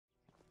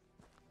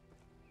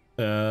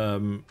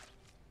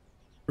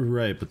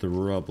Right, but the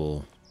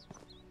rubble.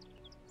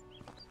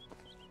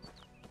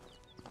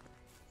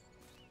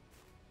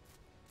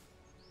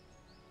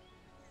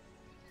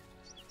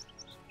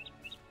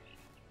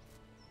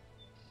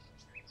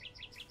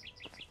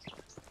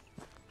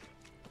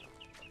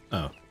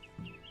 Oh,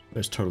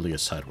 there's totally a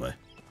sideway.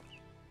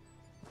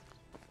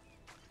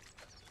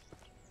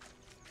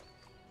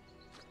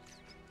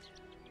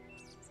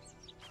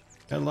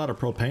 Got a lot of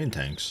propane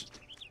tanks.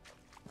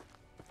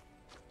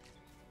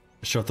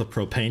 Shove the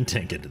propane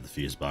tank into the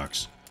fuse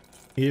box.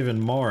 Even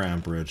more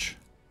amperage.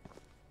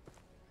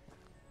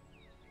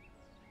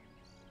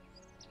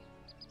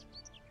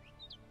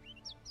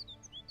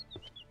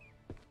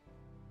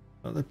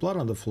 Oh, there's blood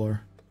on the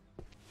floor.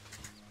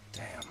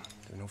 Damn,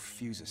 there are no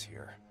fuses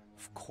here.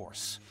 Of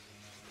course.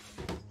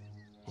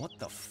 What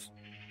the f...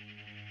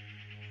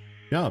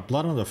 Yeah,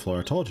 blood on the floor.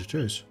 I told you,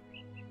 jeez.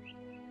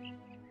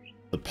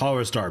 The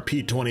Power Star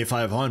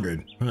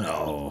P2500.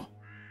 Oh.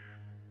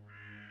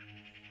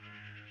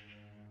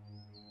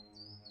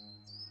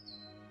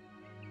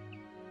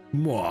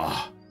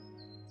 Mwah.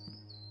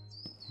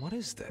 What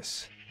is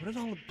this? Where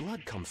did all the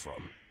blood come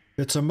from?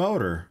 It's a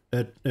motor.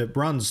 It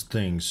runs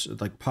things,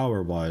 like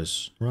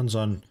power-wise. Runs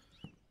on...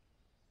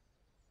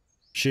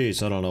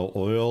 Jeez, I don't know,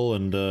 oil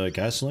and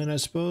gasoline, I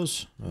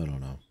suppose? I don't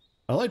know.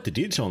 I like the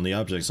detail in the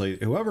objects.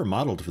 Like, whoever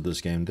modeled for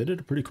this game, they did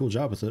a pretty cool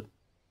job with it.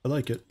 I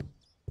like it.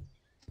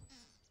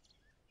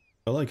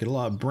 I like it a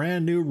lot.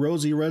 Brand new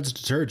Rosy Reds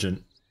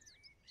detergent.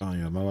 Oh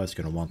yeah, my wife's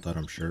gonna want that,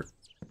 I'm sure.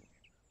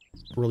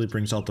 Really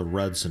brings out the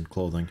reds in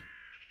clothing.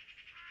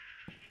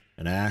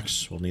 An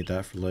axe, we'll need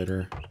that for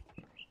later.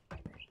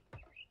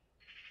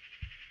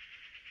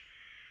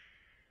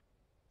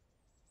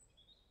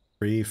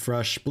 Free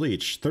fresh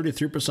bleach,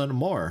 33%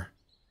 more.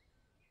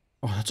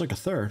 Oh, that's like a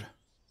third.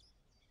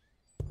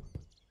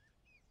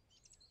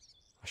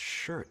 A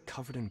shirt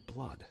covered in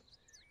blood.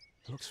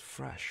 It looks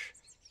fresh.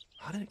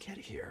 How did it get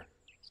here?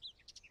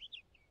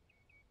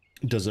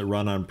 Does it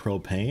run on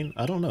propane?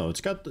 I don't know.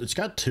 It's got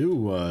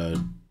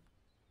two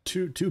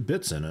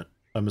bits in it.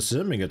 I'm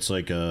assuming it's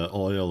like a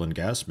oil and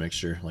gas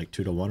mixture, like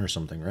 2 to 1 or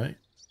something, right?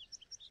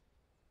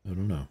 I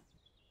don't know.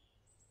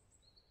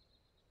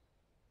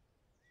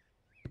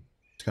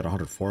 It's got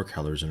 104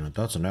 calories in it.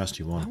 That's a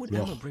nasty one. Why would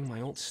Emma bring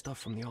my old stuff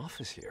from the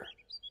office here?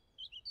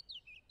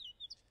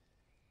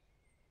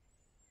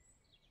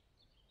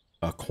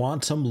 A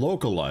quantum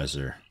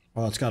localizer.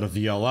 Oh, it's got a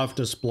VLF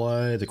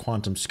display, the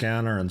quantum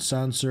scanner and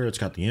sensor. It's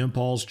got the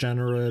impulse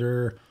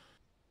generator.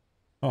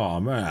 Oh,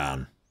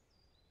 man.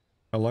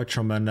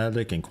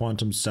 Electromagnetic and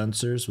quantum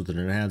sensors with an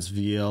enhanced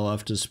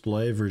VLF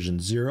display, version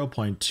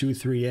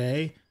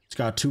 0.23a. It's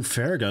got 2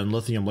 Farragut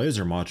lithium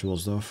laser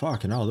modules, though.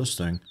 Fucking hell, this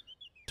thing.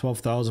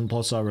 12,000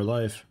 plus hour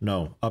life.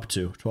 No, up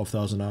to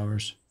 12,000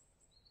 hours.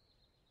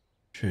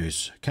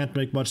 Jeez. Can't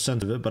make much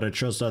sense of it, but I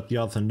trust that the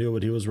author knew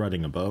what he was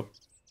writing about.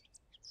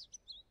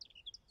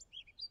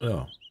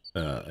 Oh.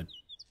 I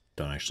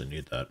don't actually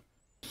need that.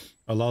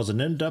 Allows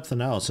an in-depth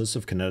analysis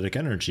of kinetic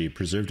energy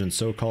preserved in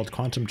so-called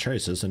quantum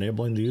traces,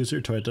 enabling the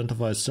user to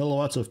identify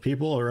silhouettes of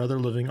people or other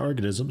living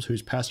organisms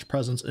whose past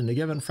presence in a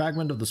given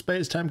fragment of the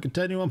space-time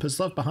continuum has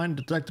left behind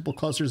detectable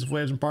clusters of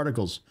waves and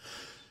particles.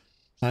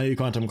 i.e.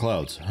 quantum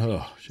clouds.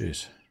 Oh,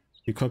 jeez.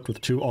 Equipped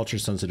with 2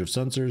 ultra-sensitive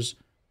sensors,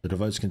 the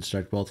device can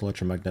detect both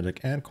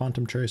electromagnetic and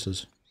quantum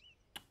traces.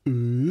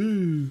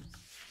 Ooh.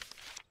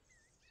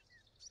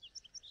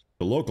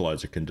 The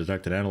localizer can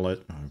detect and analyze...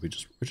 Oh, we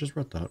just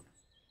read that.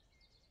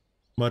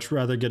 Much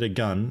rather get a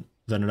gun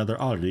than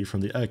another oddity from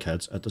the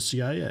eggheads at the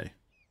CIA.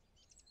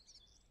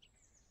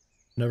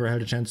 Never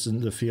had a chance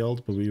in the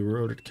field, but we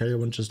were ordered to carry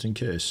one just in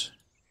case.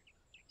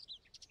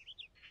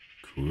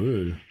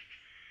 Cool.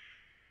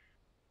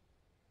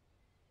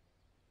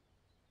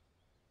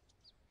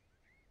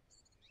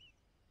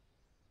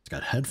 It's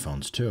got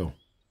headphones too.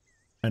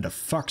 And a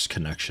fax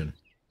connection.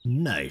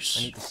 Nice.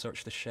 I need to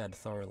search the shed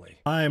thoroughly.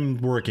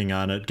 I'm working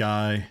on it,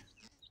 guy.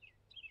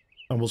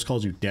 I almost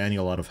called you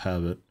Daniel out of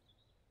habit.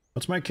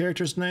 What's my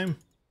character's name?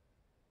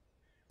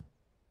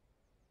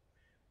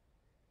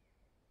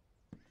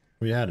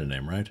 We had a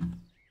name, right?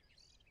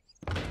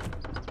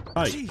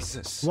 Hi.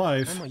 Jesus.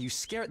 Wife. Emma, you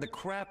scared the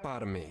crap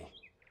out of me.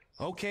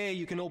 Okay,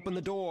 you can open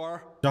the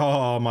door.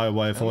 Oh, my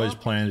wife Emma? always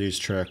playing these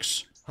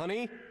tricks.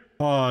 Honey?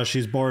 Oh,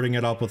 she's boarding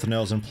it up with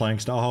nails and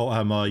planks. Oh,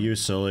 Emma, you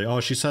silly. Oh,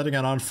 she's setting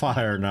it on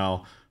fire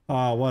now.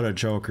 Oh, what a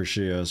joker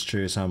she is.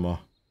 Jeez,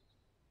 Emma.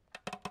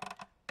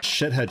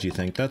 Shithead, you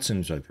think? That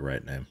seems like the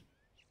right name.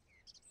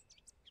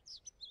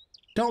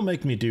 Don't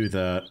make me do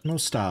that. No,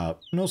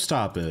 stop. No,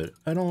 stop it.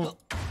 I don't...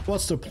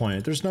 What's the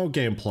point? There's no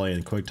gameplay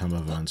in QuickTime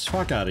events.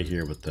 Fuck out of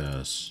here with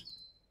this.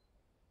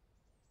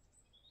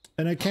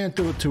 And I can't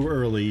do it too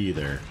early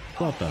either.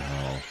 What the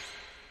hell?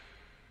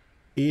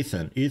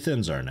 Ethan.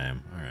 Ethan's our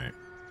name. Alright.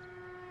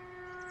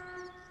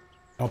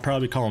 I'll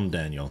probably call him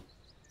Daniel.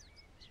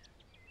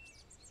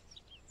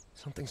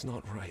 Something's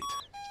not right.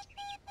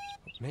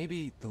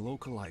 Maybe the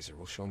localizer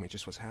will show me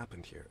just what's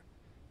happened here.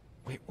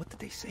 Wait, what did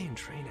they say in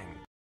training?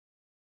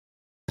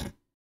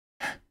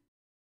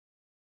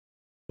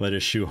 Let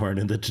us shoehorn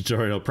in the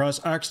tutorial. Press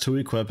X to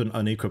equip and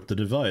unequip the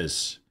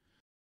device.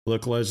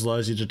 Localize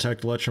allows you to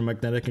detect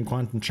electromagnetic and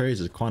quantum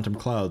traces, quantum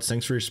clouds.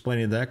 Thanks for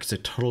explaining that, because I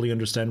totally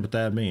understand what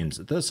that means.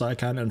 This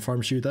icon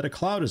informs you that a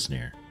cloud is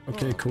near.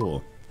 Okay,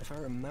 cool. If I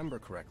remember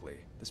correctly,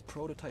 this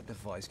prototype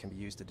device can be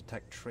used to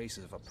detect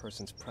traces of a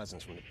person's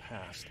presence from the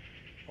past.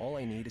 All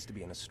I need is to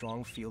be in a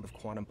strong field of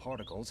quantum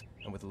particles,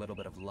 and with a little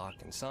bit of luck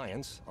and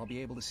science, I'll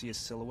be able to see a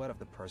silhouette of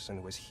the person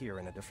who was here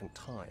in a different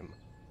time.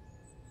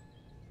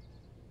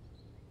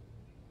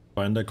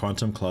 Find a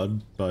quantum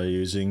cloud by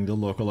using the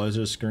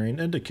localizer screen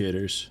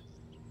indicators.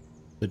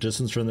 The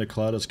distance from the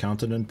cloud is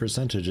counted in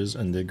percentages,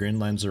 and the green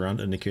lines around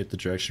indicate the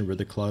direction where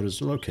the cloud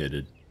is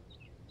located.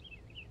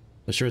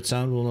 The short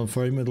sound will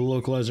inform you the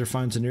localizer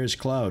finds the nearest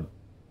cloud.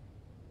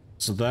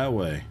 So that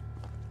way.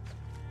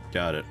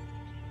 Got it.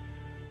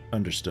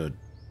 Understood.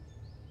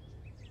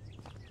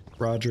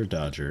 Roger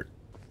Dodger.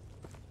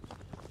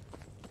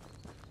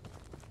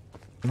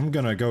 I'm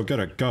gonna go get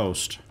a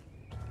ghost.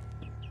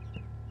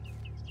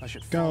 I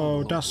should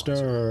go,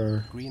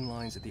 Duster! Green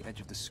lines at the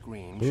edge of the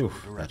screen Ooh, show the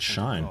that direction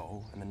shine. to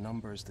go, and the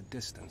number is the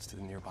distance to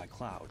the nearby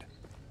cloud.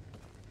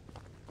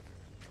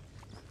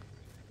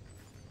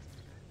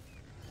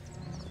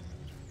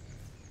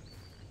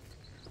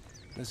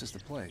 This is the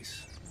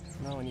place.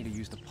 Now I need to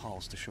use the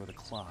pulse to show the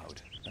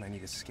cloud, and I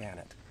need to scan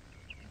it.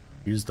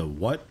 Use the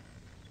what?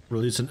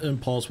 Release an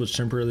impulse which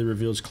temporarily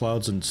reveals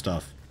clouds and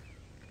stuff.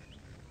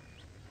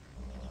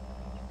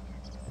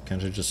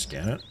 Can't I just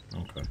scan it?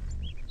 Okay.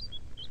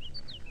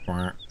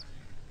 Quack.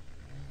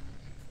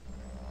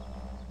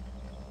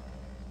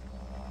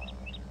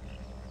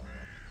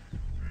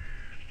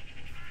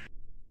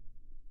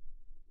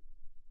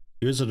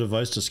 Use a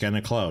device to scan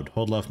a cloud.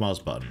 Hold left mouse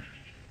button.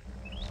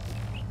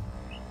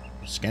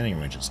 The scanning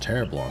range is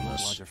terrible on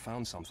this. Roger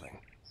found something.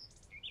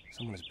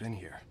 Someone has been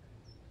here.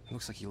 It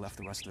looks like he left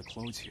the rest of the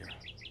clothes here.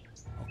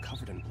 All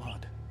covered in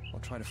blood.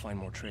 I'll try to find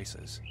more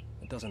traces.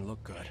 It doesn't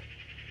look good.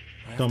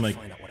 I have to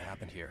find out what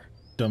happened here.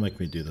 Don't make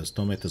me do this.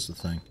 Don't make this a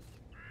thing.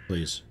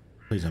 Please.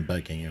 Please, I'm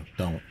begging you.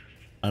 Don't.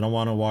 I don't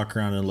want to walk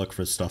around and look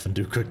for stuff and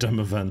do quick time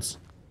events.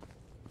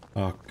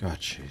 Oh, God,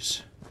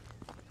 jeez.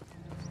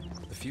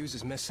 The fuse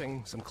is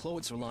missing, some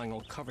clothes are lying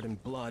all covered in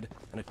blood,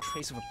 and a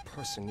trace of a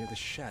person near the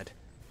shed.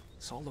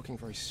 It's all looking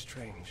very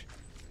strange.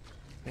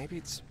 Maybe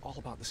it's all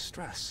about the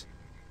stress.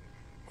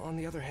 On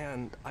the other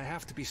hand, I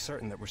have to be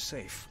certain that we're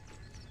safe.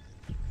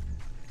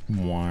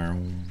 Wow.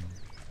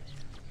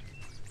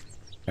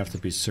 Have to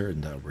be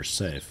certain that we're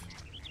safe.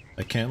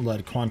 I can't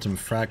let quantum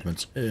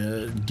fragments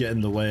get in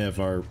the way of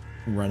our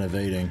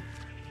renovating.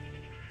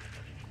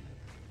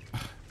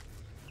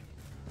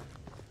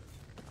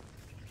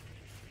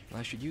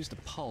 I should use the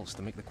pulse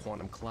to make the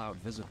quantum cloud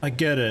visible. I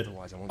get it.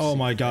 Otherwise I won't Oh see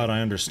my a God, thing.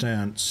 I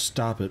understand.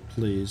 Stop it,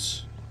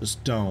 please.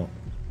 Just don't.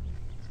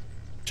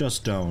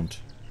 Just don't.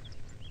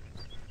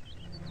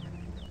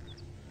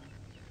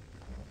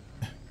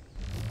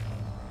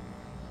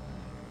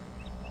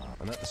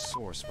 I'm at the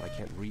source, but I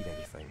can't read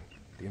anything.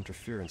 The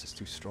interference is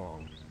too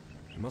strong.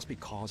 It must be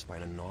caused by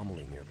an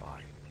anomaly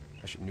nearby.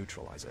 I should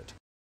neutralize it.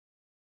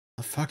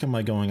 The fuck am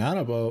I going on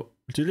about?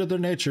 Due to their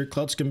nature,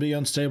 clouds can be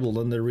unstable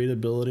and their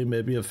readability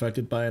may be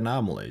affected by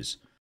anomalies.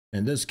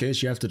 In this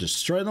case, you have to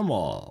destroy them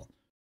all.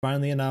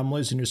 Find the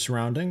anomalies in your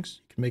surroundings.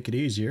 You can make it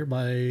easier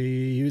by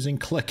using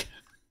click.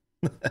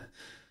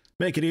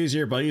 Make it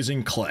easier by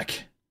using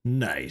click.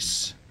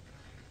 Nice.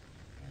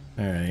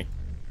 Alright.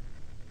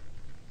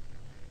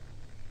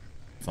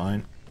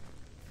 Fine.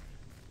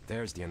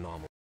 There's the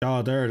anomaly.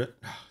 Oh, there it is.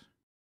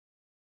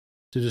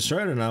 To destroy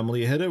an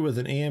anomaly, hit it with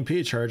an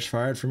EMP charge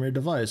fired from your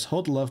device.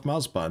 Hold the left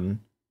mouse button,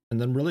 and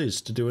then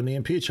release to do an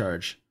EMP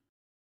charge.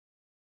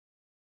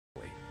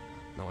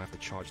 Now I have to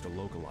charge the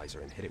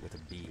localizer and hit it with a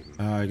beam.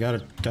 I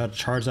gotta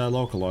charge that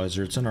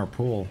localizer. It's in our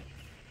pool.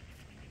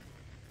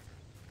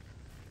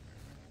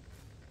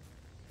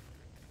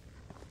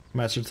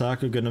 Master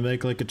Taco gonna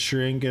make like a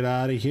tree and get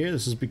out of here.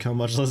 This has become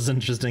much less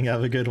interesting.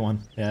 Have a good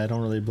one. Yeah, I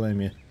don't really blame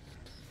you.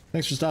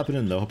 Thanks for stopping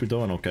in though. Hope you're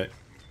doing okay.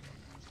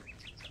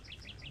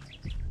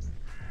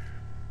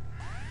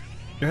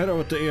 You hit it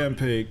with the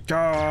EMP.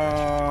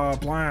 Go,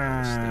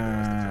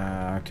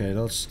 blah. Okay,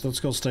 let's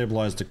go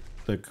stabilize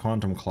the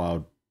quantum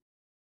cloud.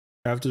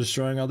 After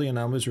destroying all the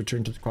anomalies,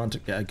 return to the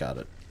quantum. Yeah, I got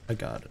it. I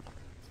got it.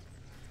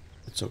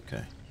 It's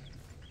okay.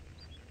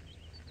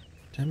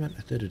 Damn it!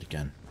 I did it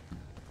again.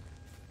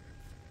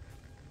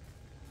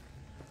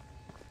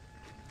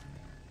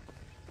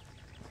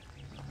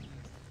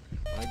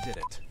 I did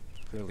it.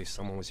 Clearly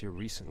someone was here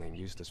recently and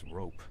used this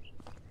rope.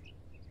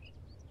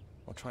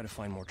 I'll try to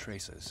find more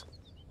traces.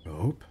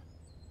 Rope?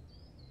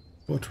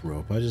 What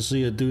rope? I just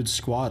see a dude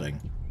squatting.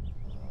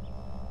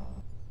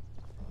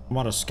 I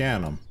want to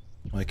scan him.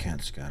 I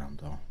can't scan him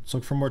though. Let's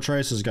look for more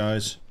traces,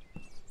 guys.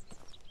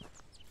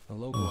 The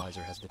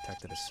localizer has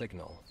detected a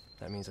signal.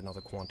 That means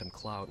another quantum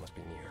cloud must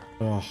be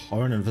near. Ugh,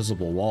 or an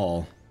invisible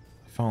wall.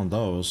 I found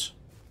those.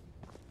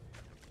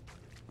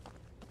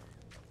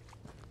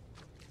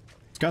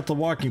 It's got the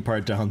walking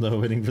part down though,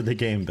 waiting for the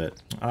game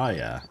bit. Ah,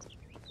 yeah.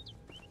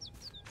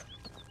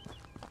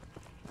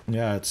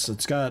 Yeah,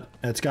 it's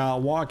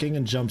got walking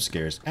and jump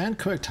scares and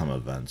quick time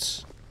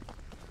events.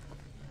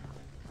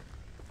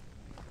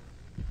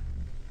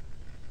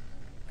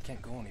 I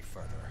can't go any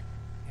further.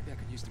 Maybe I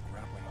could use the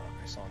grappling hook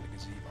I saw in the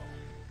gazebo.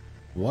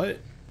 What?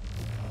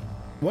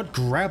 What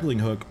grappling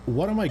hook?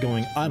 What am I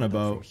going on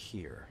about? From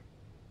here.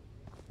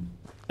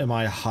 Am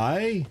I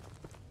high?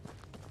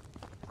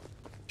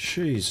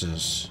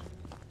 Jesus.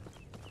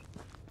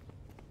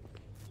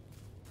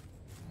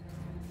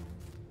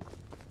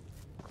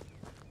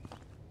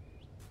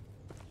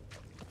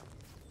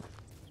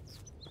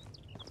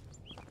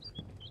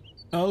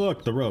 Oh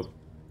look, the rope.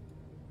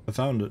 I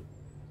found it.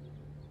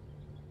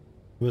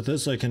 With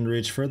this I can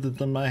reach further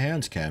than my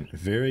hands can.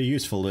 Very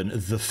useful in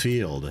the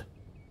field.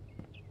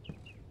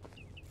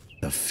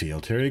 The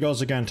field. Here he goes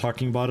again,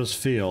 talking about his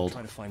field.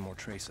 Try to find more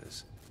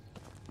traces.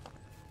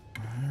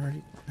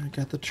 I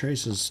got the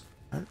traces.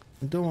 I'm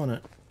doing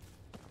it.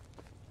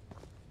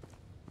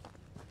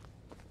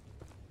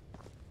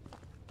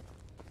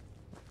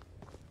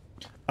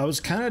 I was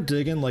kind of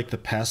digging like the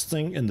past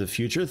thing and the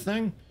future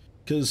thing,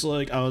 because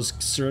like I was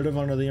sort of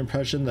under the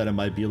impression that it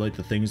might be like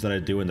the things that I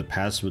do in the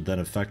past would then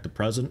affect the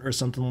present or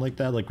something like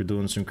that, like we're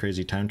doing some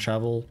crazy time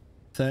travel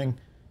thing,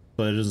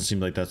 but it doesn't seem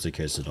like that's the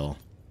case at all.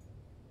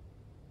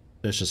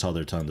 That's just how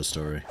they're telling the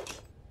story.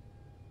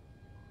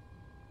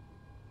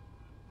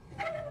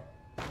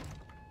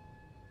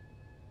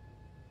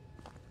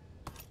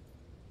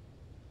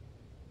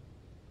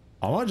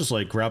 I want to just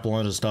like grapple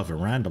onto stuff at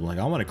random. Like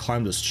I want to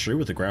climb this tree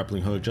with a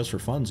grappling hook just for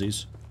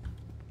funsies.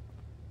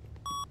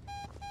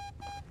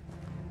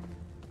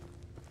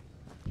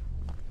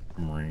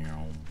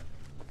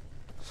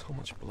 So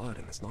much blood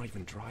and it's not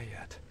even dry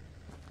yet.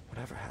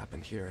 Whatever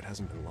happened here, it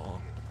hasn't been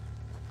long.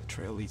 The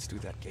trail leads through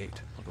that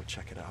gate. I'll go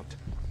check it out.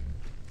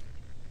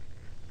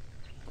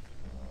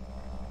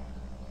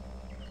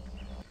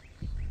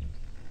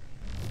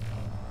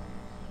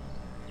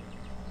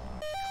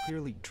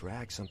 Clearly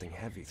dragged something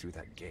heavy through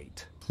that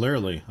gate.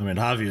 Clearly. I mean,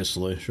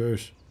 obviously. Sure.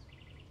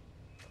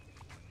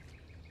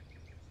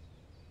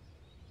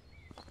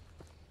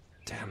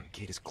 Damn, the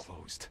gate is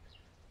closed.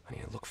 I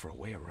need to look for a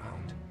way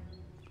around.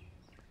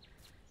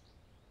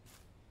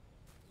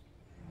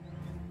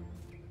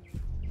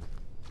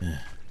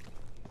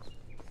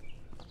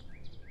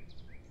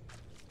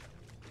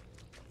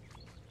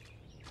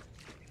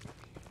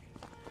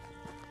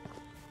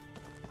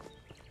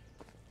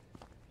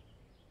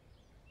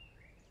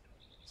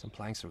 Some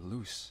planks are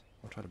loose.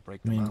 I'll try to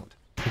break them out.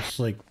 Just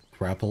like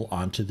grapple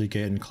onto the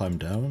gate and climb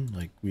down.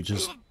 Like we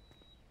just.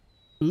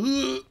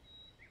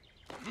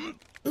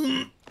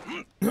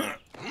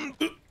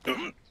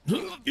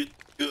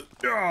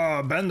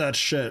 Bend that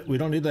shit. We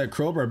don't need that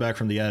crowbar back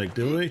from the attic,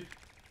 do we?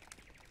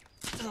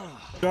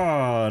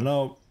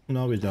 No,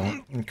 no, we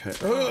don't. Okay.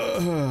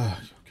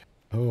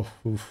 Oh,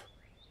 oof.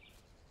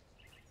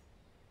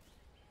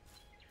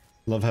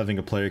 Love having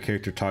a player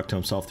character talk to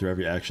himself through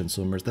every action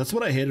so immersed. That's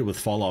what I hated with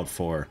Fallout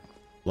 4.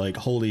 Like,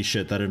 holy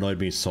shit, that annoyed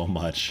me so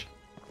much.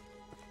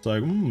 It's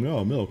like,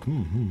 yeah, milk,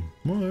 oh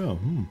yeah,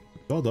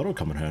 oh, that'll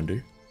come in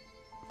handy.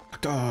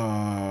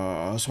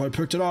 So I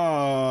picked it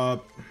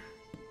up.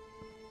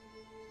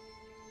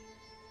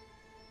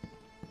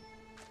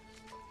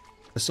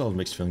 I still have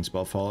mixed feelings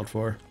about Fallout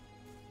 4.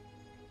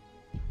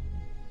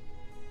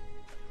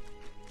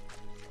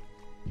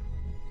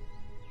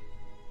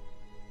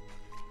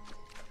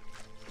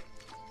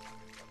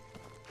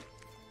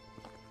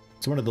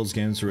 It's one of those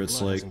games where it's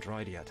blood like... hasn't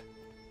dried yet.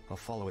 I'll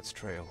follow its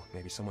trail.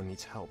 Maybe someone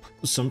needs help.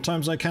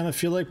 Sometimes I kind of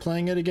feel like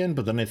playing it again,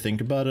 but then I think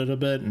about it a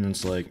bit, and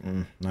it's like,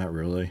 not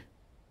really.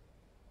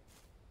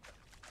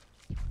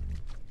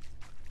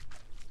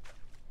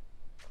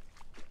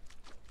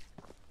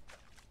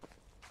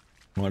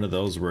 One of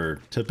those where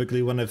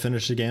typically when I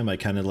finish a game, I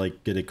kind of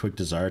like get a quick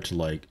desire to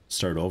like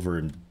start over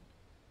and,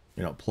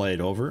 you know, play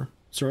it over,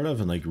 sort of,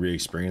 and like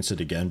re-experience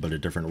it again, but a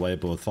different way.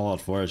 But with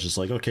Fallout 4, it's just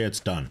like, okay, it's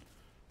done.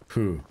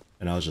 Whew.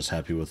 And I was just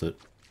happy with it.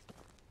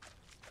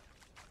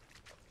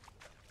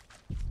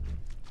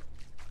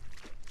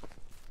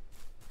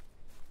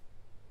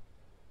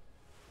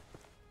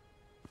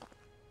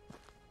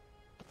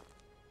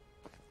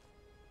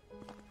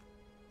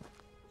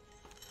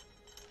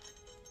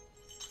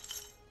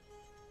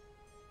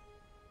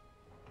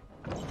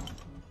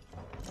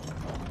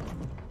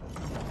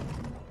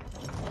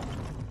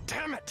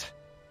 Damn it!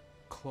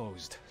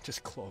 Closed.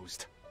 Just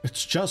closed.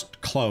 It's just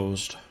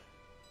closed.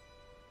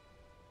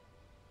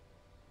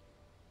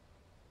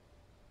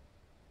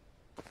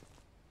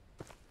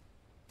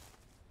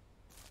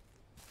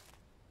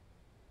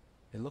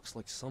 It looks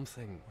like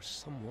something or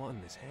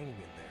someone is hanging in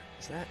there.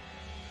 Is that...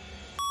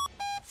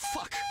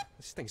 Fuck!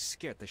 This thing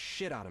scared the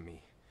shit out of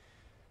me.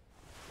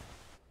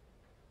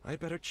 I'd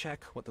better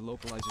check what the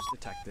localizers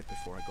detected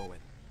before I go in.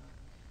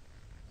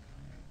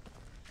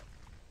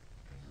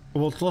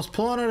 Well, let's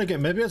pull it out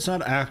again. Maybe it's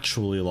not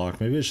actually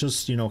locked. Maybe it's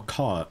just, you know,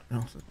 caught. You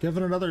know, give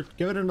it another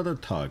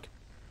tug.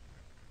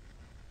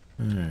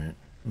 Alright.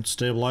 Let's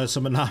stabilize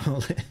some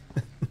anomaly.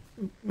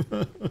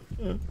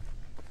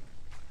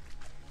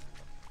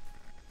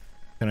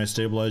 Can I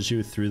stabilize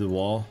you through the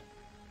wall?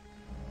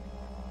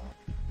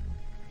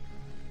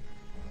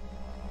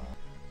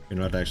 You're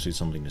not actually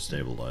something to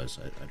stabilize,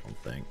 I don't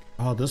think.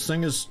 Oh, this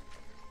thing is...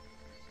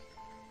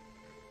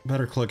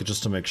 Better click it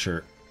just to make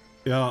sure.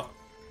 Yeah.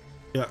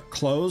 Yeah,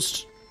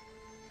 closed?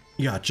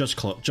 Yeah, just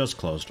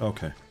closed.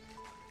 Okay.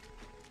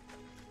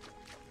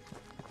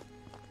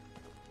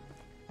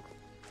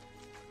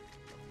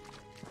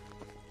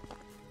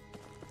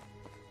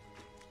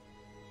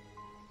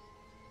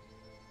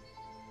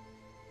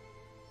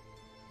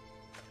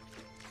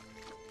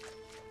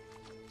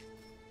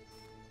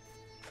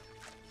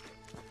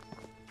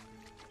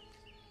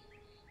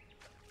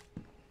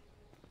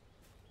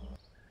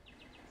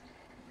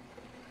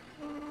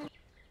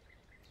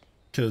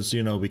 Because,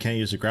 you know, we can't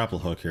use a grapple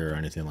hook here or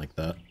anything like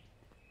that.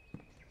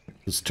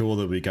 This tool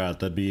that we got,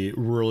 that'd be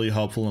really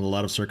helpful in a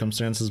lot of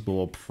circumstances, but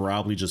we'll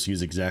probably just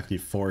use exactly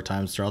 4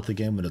 times throughout the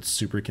game when it's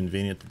super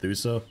convenient to do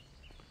so.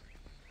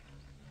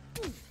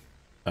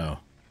 Oh.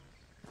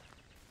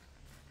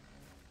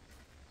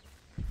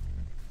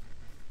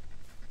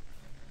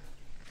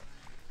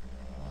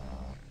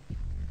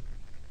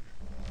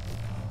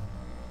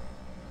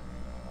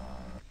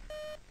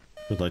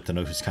 Would like to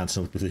know who's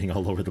constantly bleeding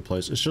all over the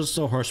place. It's just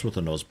a horse with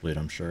a nosebleed,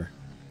 I'm sure.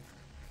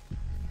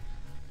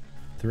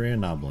 3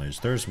 anomalies.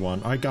 There's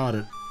one. I got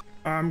it.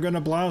 I'm gonna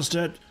blast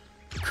it.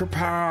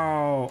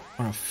 Kerpow!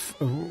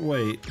 Oh,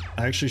 wait.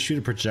 I actually shoot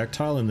a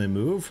projectile and they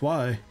move?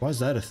 Why? Why is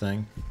that a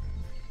thing?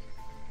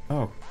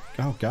 Oh.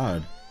 Oh,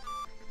 God.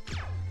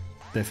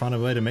 They found a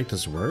way to make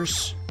this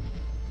worse?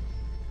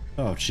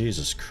 Oh,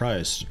 Jesus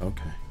Christ.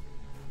 Okay.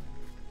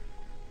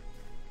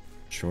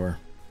 Sure.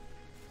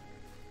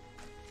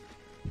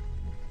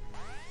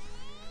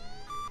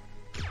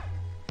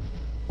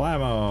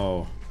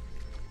 Blammo!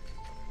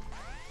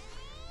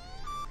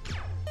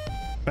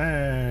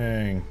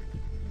 Bang!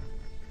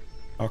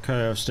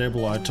 Okay, I've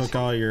stabilized. I took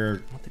all your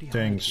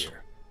things.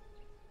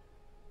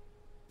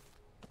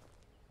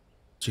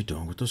 What's he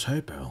doing with this hay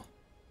bale?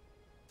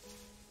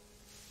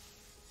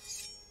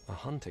 A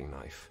hunting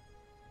knife.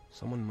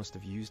 Someone must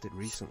have used it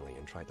recently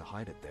and tried to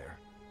hide it there.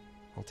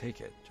 I'll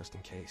take it, just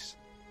in case.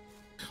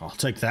 I'll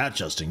take that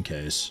just in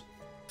case.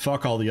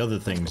 Fuck all the other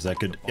things that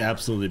could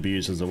absolutely be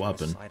used as a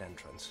weapon. Side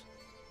entrance.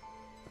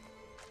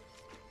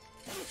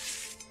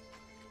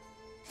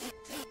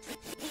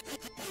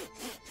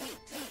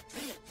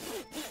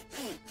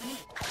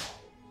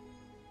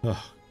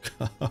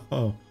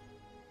 Oh,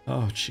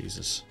 oh,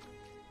 Jesus.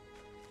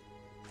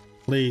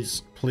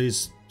 Please,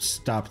 please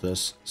stop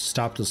this.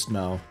 Stop this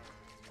now.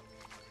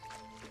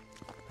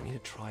 I need to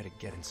try to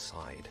get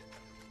inside.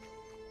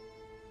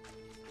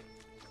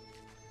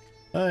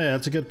 Oh yeah,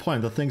 that's a good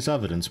point. The thing's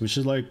evidence. We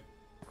should, like,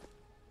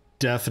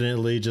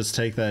 definitely just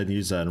take that and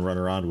use that and run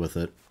around with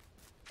it.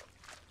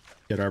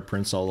 Get our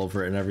prints all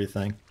over it and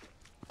everything.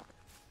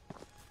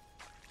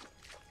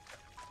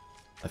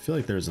 I feel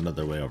like there's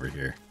another way over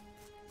here.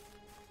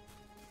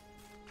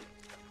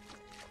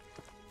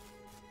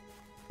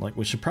 Like,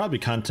 we should probably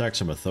contact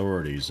some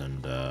authorities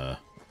and,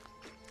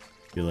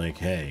 be like,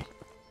 hey,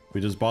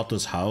 we just bought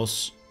this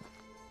house.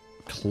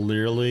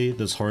 Clearly,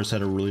 this horse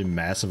had a really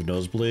massive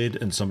nosebleed,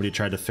 and somebody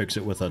tried to fix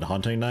it with a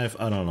hunting knife.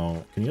 I don't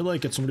know. Can you,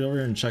 like, get somebody over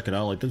here and check it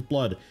out? Like, there's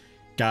blood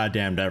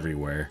goddamned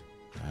everywhere.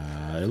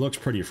 It looks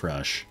pretty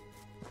fresh.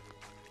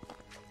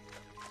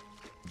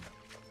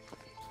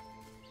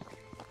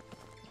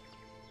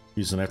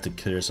 Use a knife to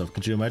kill yourself.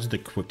 Could you imagine the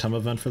quick time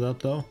event for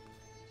that, though?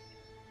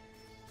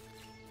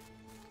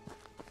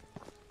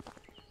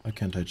 Why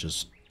can't I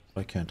just...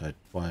 Why can't I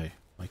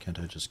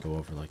just go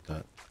over like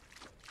that?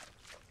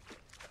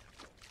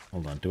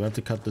 Hold on, do I have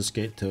to cut this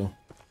gate too?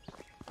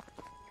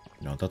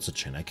 No, that's a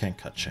chain. I can't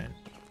cut chain.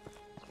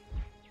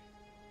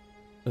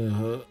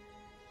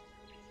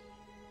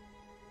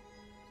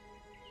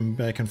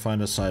 Maybe I can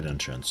find a side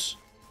entrance.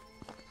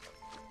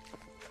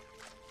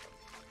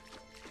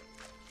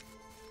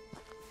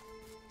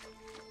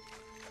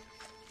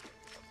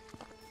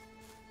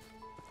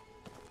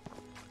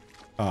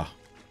 Ah.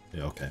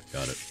 Yeah, okay,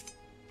 got it.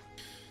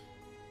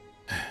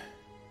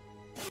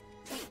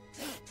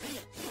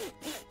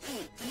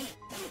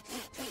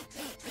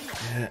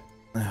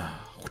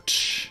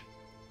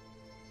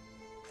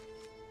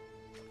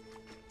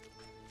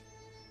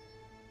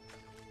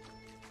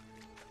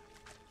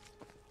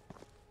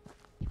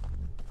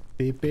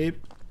 Beep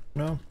beep.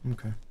 No?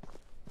 Okay.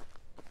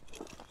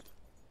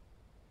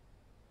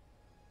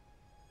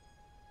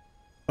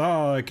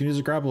 Oh, I can use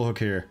a grapple hook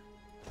here.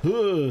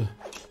 Huh.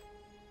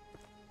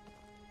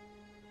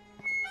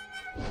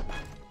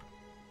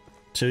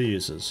 2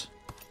 uses.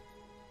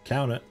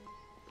 Count it.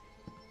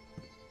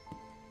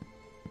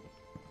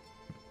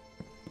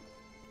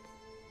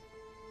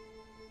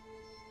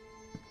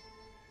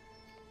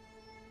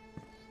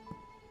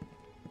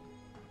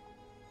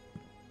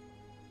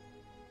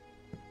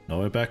 No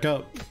way back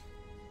up.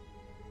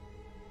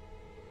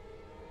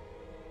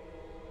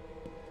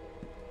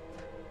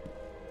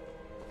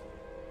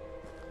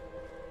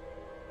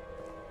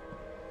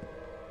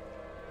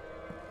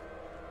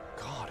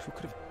 God, who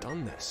could have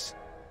done this?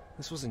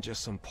 This wasn't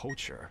just some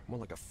poacher, more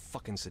like a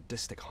fucking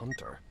sadistic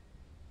hunter.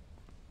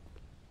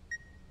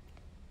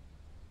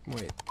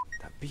 Wait,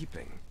 that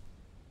beeping.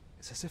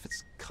 It's as if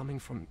it's coming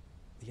from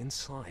the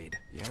inside.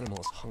 The animal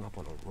is hung up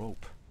on a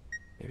rope.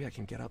 Maybe I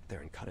can get up there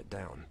and cut it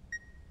down.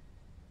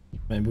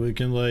 Maybe we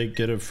can, like,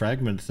 get a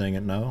fragment thing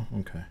and no?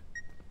 Okay.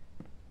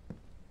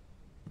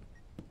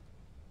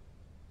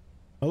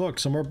 Oh look,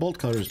 some more bolt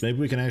cutters. Maybe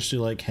we can actually,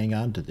 like, hang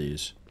on to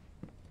these.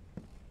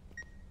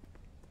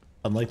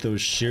 Unlike those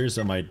shears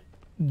that my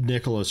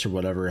Nicholas or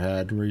whatever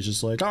had, where he's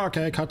just like, oh,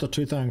 okay, cut the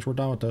two things, we're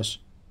done with this.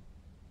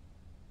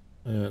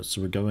 So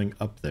we're going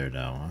up there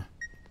now,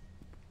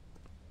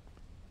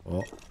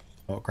 huh?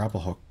 Oh,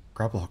 grapple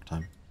hook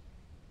time.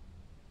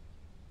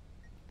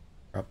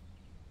 Grab.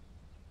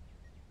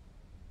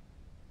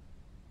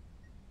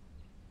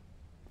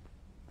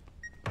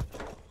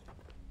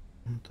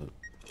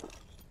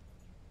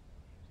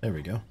 There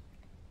we go.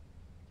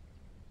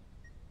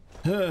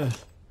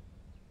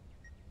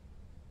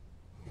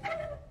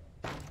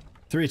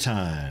 3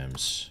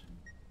 times.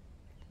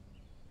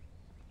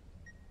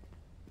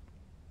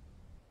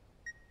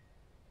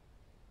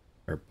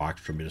 Or a box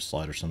for me to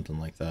slide or something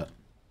like that.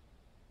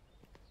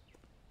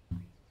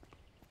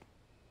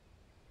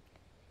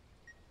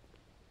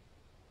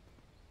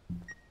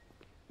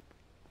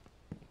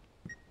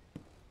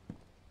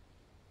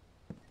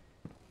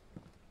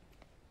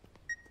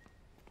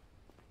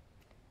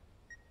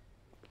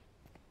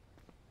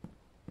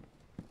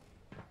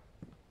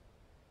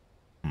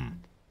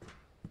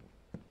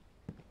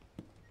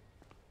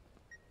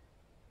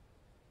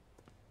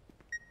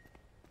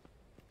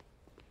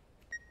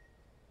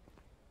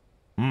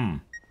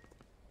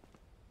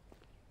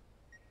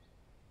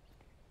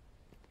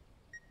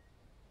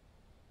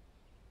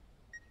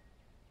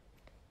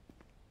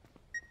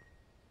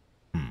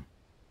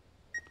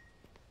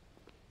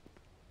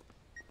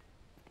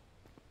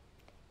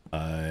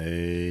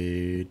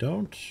 I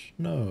don't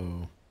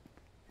know.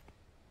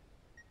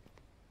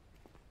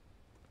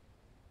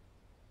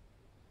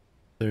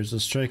 There's a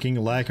striking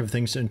lack of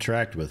things to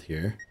interact with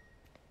here.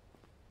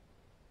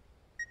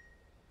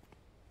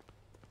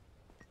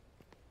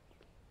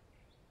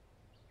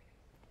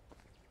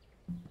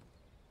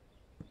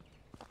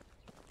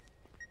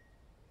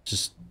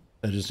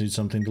 I just need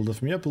something to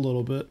lift me up a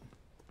little bit.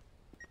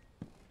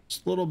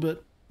 Just a little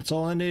bit. That's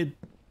all I need.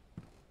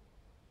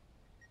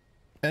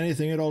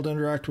 Anything at all to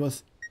interact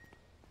with.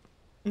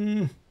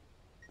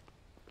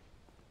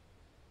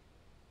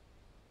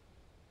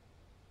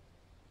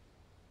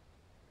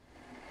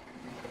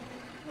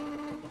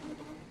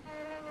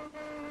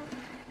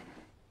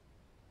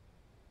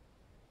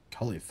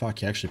 Holy fuck,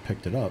 he actually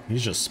picked it up.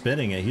 He's just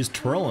spinning it. He's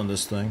twirling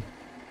this thing.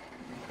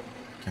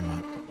 Come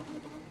on.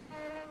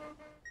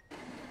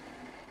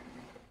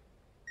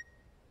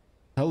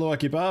 Hello,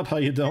 Lucky Bob. How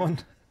you doing?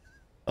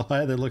 Oh,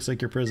 hi, that looks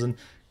like your prison.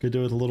 Could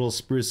do with a little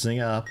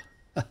sprucing up.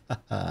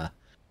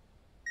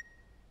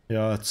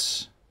 Yeah,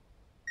 it's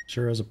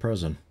sure is a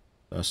prison.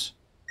 This.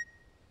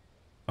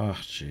 Oh,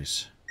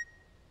 jeez.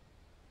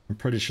 I'm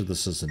pretty sure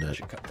this isn't it.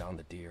 Should cut down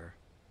the deer.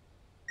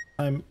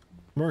 I'm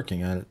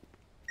working on it.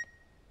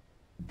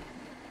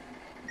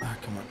 Ah,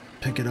 come on,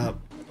 pick it up.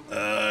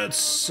 It's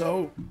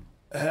so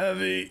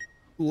heavy.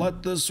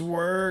 Let this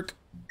work.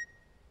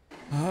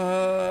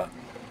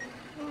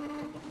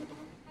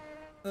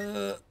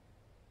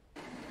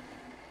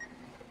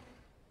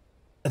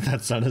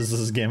 That sound as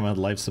this game on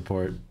life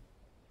support.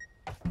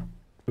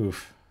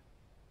 Oof.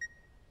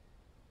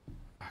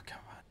 Oh,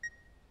 come on.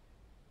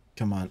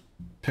 Come on.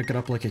 Pick it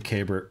up like a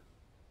caber.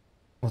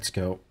 Let's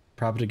go.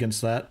 Prop it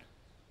against that.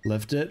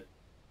 Lift it.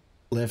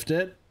 Lift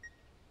it.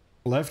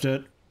 Lift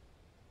it.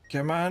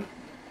 Come on.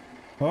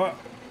 Oh.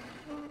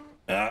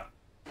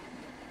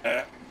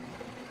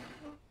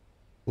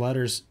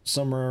 Ladder's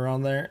somewhere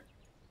around there.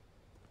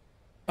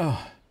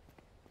 Oh.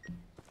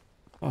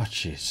 Oh,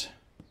 jeez.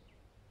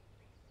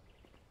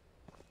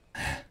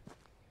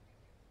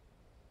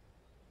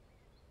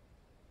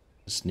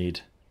 Just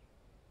need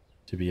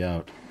to be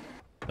out.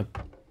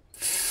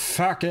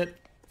 Fuck it.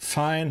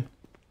 Fine.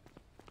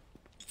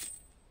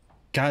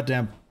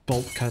 Goddamn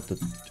bolt cut the...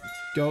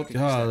 Go.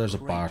 Oh, there's a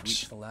box.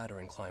 Reach the ladder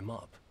and climb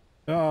up.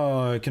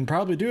 Oh, I can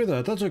probably do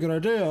that. That's a good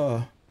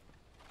idea.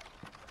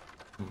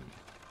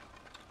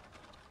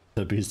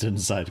 The beast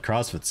inside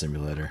CrossFit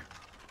Simulator.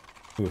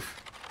 Oof.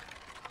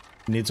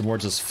 Needs more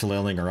just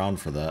flailing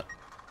around for that.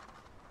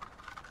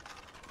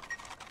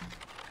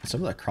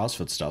 Some of that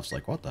CrossFit stuff's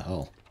like, what the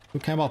hell? Who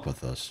came up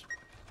with this?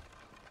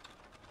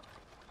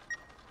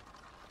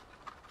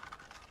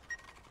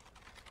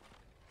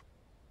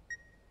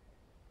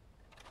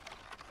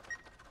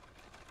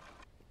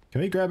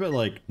 Can we grab it,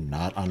 like,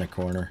 not on a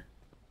corner?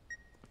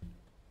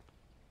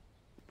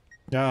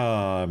 Oh,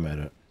 I made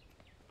it.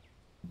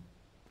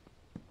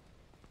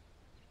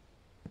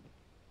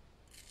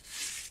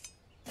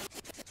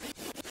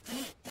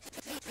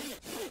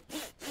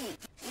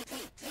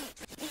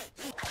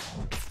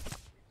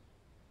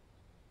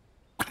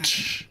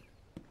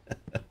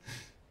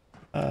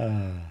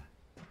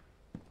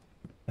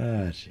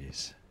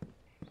 Jeez.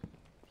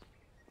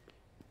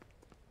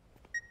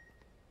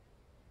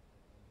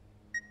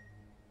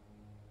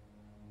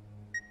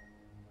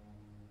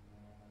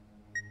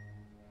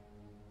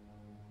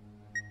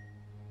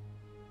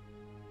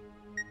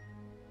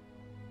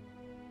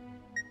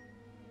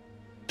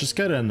 Just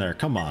get in there,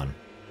 come on.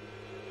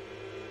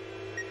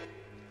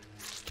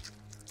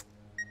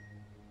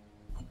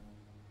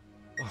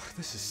 Oh,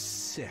 this is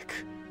sick.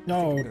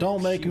 No,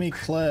 don't make me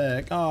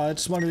click. Oh, I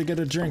just wanted to get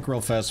a drink real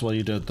fast while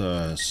you did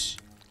this.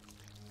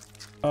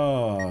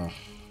 Oh,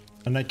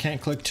 and I can't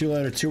click too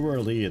late or too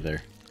early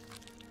either.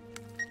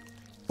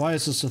 Why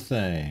is this a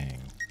thing?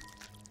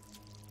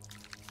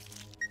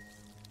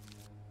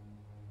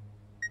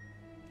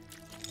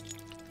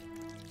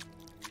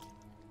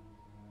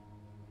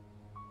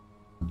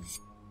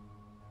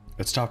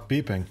 It stopped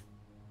beeping.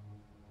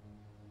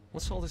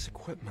 What's all this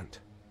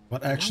equipment?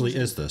 What actually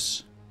is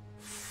this?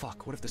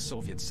 Fuck, what if the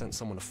Soviets sent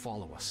someone to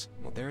follow us?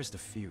 Well, there's the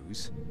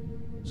fuse.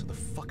 So the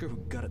fucker who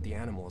gutted the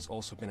animal has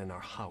also been in our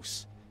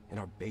house, in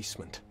our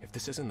basement. If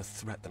this isn't a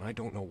threat, then I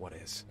don't know what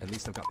is. At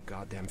least I've got the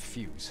goddamn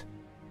fuse.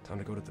 Time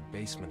to go to the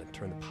basement and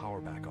turn the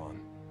power back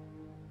on.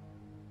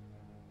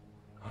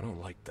 I don't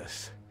like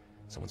this.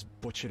 Someone's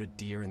butchered a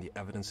deer and the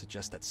evidence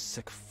suggests that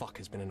sick fuck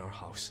has been in our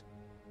house.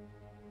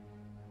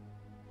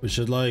 We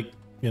should, like,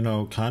 you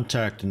know,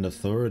 contact an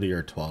authority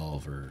or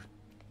 12 or...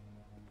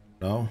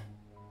 No?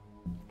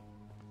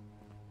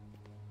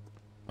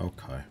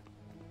 Okay.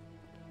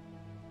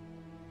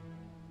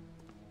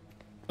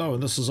 Oh,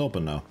 and this is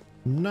open now.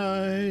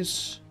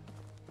 Nice!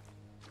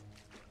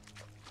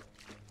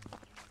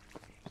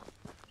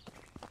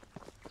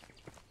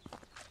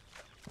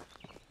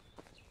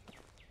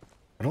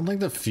 I don't think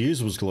the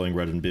fuse was glowing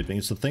red and beeping.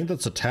 It's the thing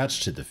that's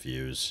attached to the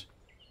fuse.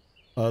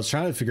 I was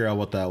trying to figure out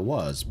what that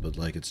was, but,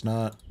 like, it's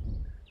not...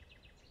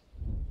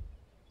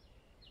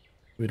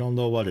 We don't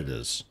know what it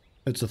is.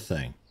 It's a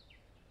thing.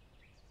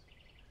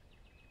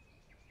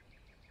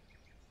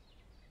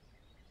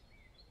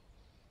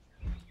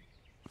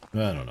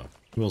 I don't know.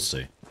 We'll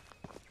see.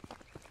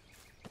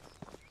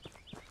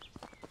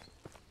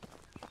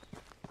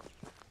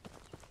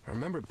 I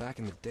remember back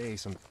in the day,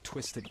 some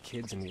twisted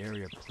kids in the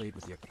area played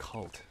with the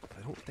occult, but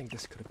I don't think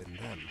this could have been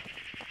them.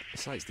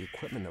 Besides, the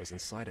equipment that was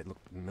inside it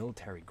looked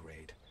military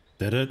grade.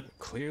 Did it?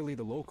 Clearly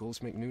the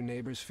locals make new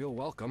neighbors feel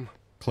welcome.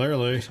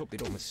 Clearly. Just hope they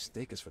don't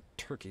mistake us for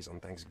turkeys on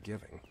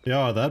Thanksgiving.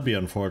 Yeah, that'd be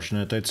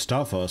unfortunate. They'd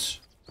stuff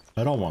us.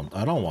 I don't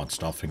want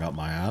stuffing up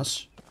my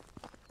ass.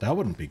 That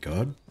wouldn't be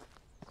good.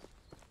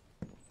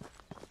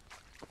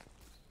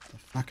 The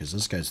fuck is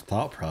this guy's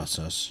thought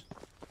process?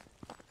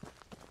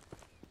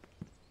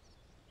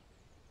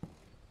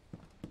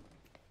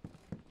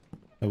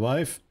 My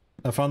wife,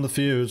 I found the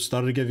fuse.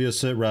 Thought I'd give you a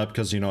sit rep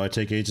because, you know, I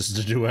take ages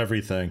to do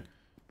everything.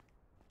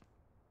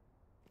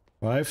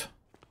 Wife?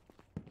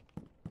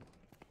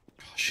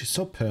 She's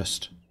so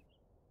pissed.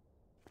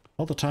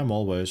 All the time,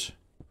 always.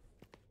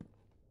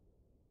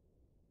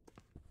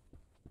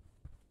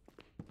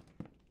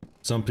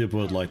 Some people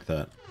would like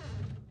that.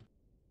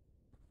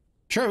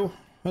 True,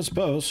 I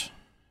suppose.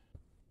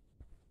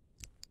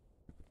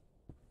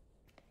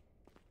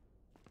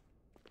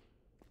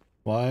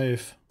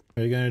 Wife,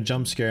 are you gonna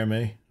jump scare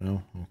me?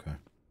 No? Okay.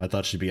 I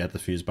thought she'd be at the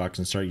fuse box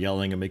and start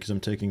yelling and make them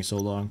taking so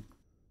long.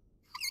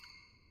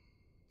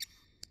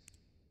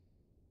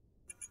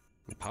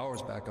 The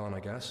power's back on, I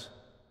guess.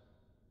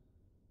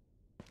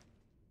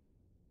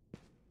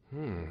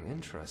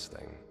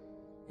 Interesting.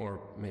 Or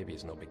maybe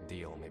it's no big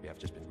deal. Maybe I've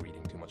just been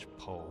reading too much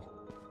Poe.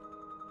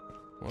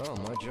 Well,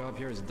 my job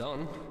here is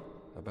done.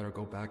 I better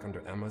go back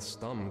under Emma's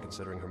thumb,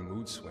 considering her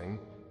mood swing.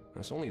 And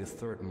it's only the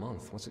 3rd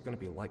month. What's it gonna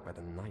be like by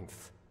the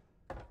 9th?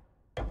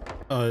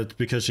 It's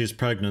because she's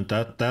pregnant.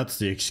 That's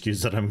the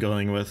excuse that I'm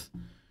going with.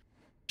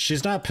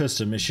 She's not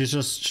pissed at me. She's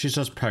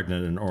just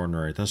pregnant and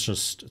ornery. That's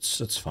just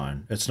it's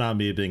fine. It's not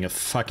me being a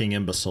fucking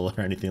imbecile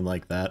or anything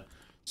like that.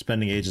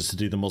 Spending ages to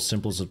do the most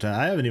simplest of tasks.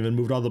 I haven't even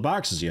moved all the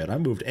boxes yet. I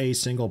moved a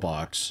single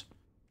box.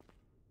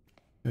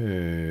 Yes.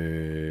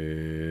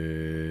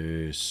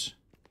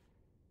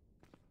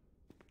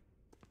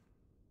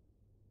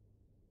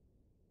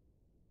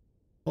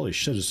 Holy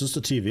shit, is this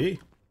the TV?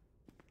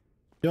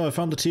 Yo, I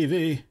found the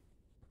TV.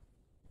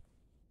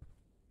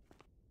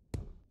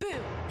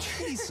 Boom!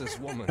 Jesus,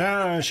 woman.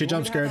 Ah, she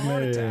jump scared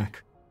me.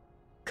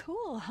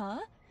 Cool, huh?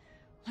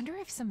 Wonder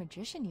if some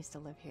magician used to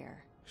live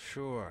here.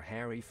 Sure,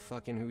 Harry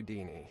fucking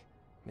Houdini.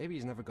 Maybe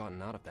he's never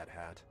gotten out of that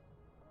hat.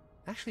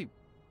 Actually,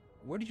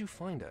 where did you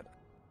find it?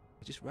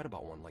 I just read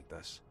about one like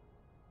this.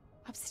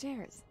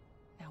 Upstairs.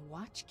 Now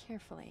watch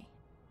carefully.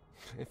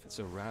 If it's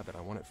a rabbit,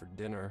 I want it for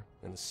dinner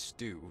and a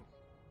stew.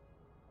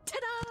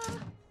 Ta-da!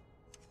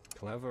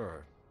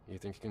 Clever. You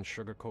think you can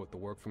sugarcoat the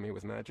work for me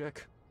with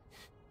magic?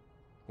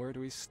 Where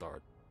do we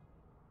start?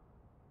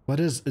 What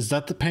is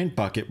that the paint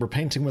bucket? We're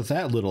painting with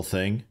that little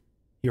thing.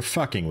 You're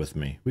fucking with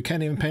me. We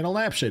can't even paint a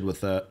lampshade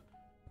with that.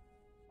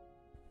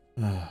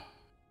 I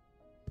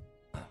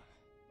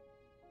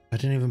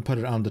didn't even put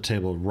it on the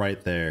table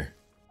right there.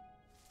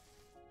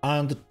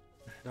 On the...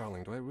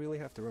 Darling, do I really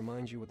have to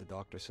remind you what the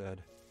doctor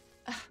said?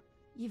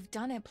 You've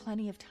done it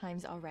plenty of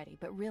times already,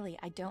 but really,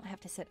 I don't have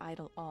to sit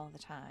idle all the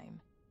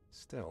time.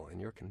 Still, in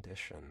your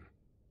condition.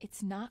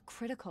 It's not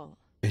critical.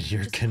 In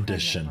your Just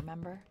condition. pregnant,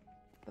 remember?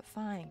 But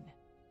fine.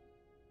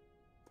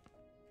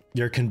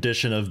 Your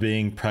condition of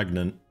being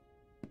pregnant.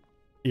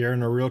 You're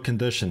in a real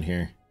condition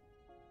here.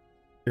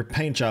 Your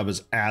paint job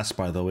is ass,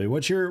 by the way.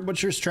 What's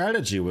your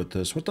strategy with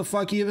this? What the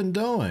fuck are you even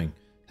doing?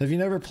 Have you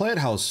never played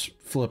House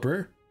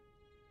Flipper?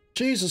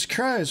 Jesus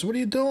Christ, what are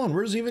you doing?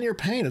 Where's even your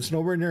paint? It's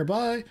nowhere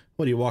nearby.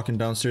 What, are you walking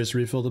downstairs to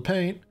refill the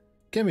paint?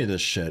 Give me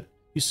this shit.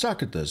 You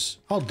suck at this.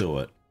 I'll do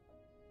it.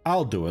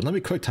 I'll do it. Let me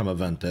QuickTime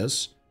event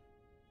this.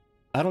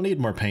 I don't need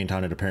more paint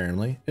on it,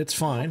 apparently. It's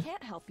fine. I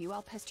can't help you.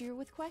 I'll pester you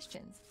with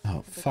questions.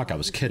 Oh, fuck, I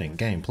was kidding.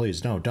 Game,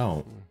 please. No,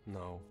 don't.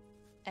 No.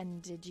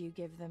 And did you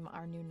give them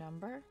our new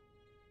number?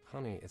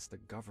 Honey, it's the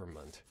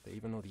government. They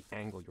even know the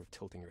angle you're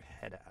tilting your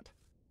head at.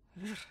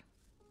 Ugh.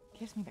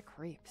 Gives me the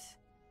creeps.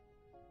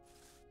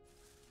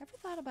 Ever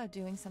thought about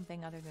doing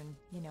something other than,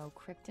 you know,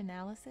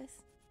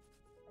 cryptanalysis?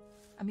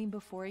 I mean,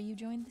 before you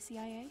joined the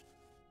CIA?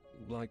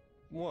 Like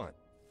what?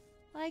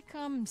 Like,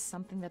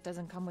 something that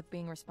doesn't come with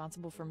being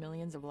responsible for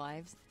millions of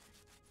lives.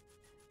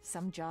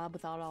 Some job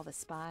without all the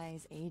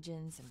spies,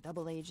 agents, and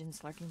double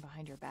agents lurking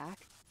behind your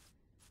back.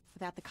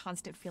 Without the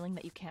constant feeling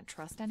that you can't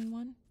trust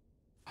anyone.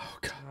 Oh,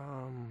 God.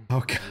 Oh,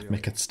 God, really?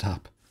 make it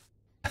stop.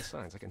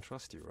 Besides, I can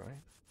trust you,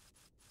 right?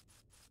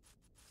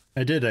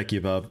 I did,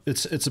 Ekibub.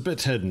 It's a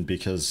bit hidden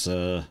because,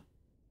 I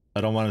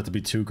don't want it to be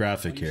too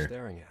graphic What are you here.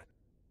 staring at?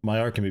 My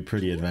art can be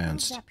pretty Can you remove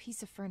advanced. that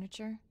piece of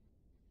furniture?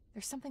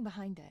 There's something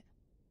behind it.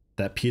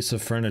 That piece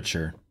of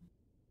furniture.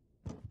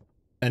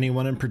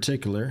 Anyone in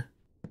particular?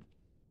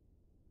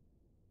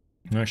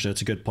 Actually,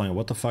 that's a good point.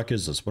 What the fuck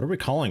is this? What are we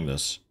calling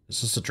this?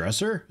 Is this a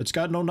dresser? It's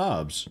got no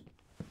knobs.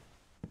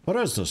 What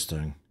is this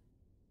thing?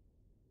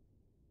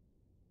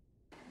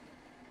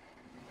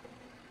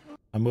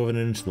 I'm moving it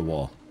into the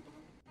wall.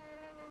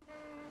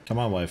 Come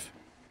on, wife.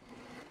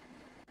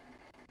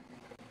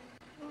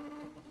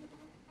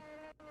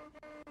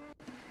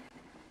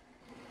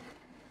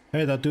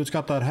 Hey, that dude's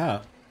got that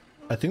hat.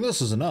 I think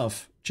this is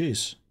enough.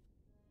 Jeez.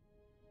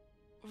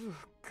 Oh,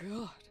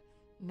 God.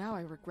 Now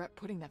I regret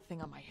putting that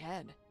thing on my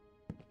head.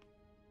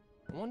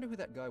 I wonder who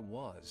that guy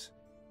was.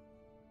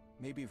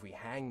 Maybe if we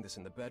hang this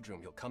in the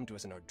bedroom, he'll come to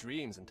us in our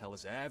dreams and tell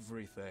us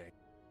everything.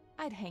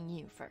 I'd hang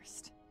you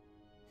first.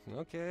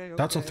 Okay.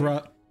 That's a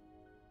threat.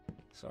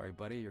 Sorry,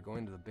 buddy, you're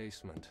going to the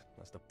basement.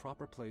 That's the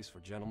proper place for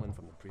gentlemen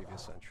from the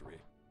previous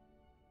century.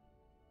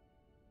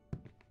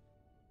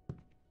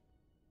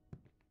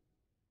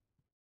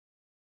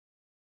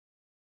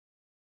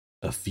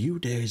 A few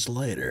days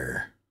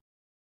later.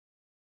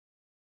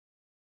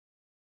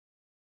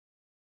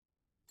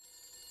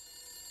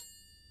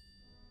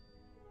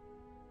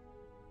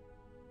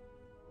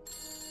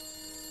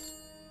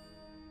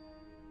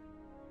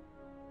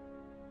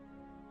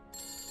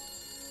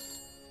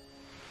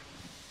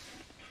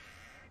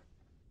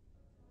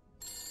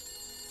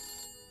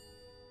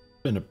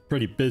 Been a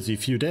pretty busy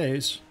few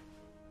days.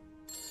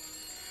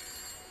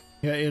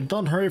 Yeah, and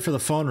don't hurry for the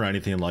phone or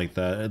anything like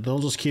that. They'll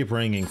just keep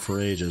ringing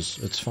for ages.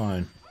 It's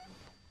fine.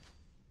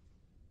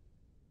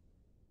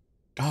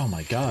 Oh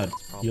my god.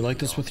 You like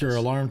this with your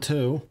alarm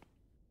too?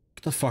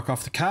 Get the fuck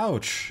off the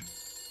couch.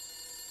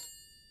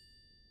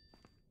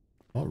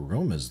 What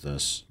room is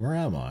this? Where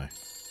am I?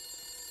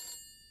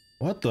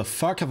 What the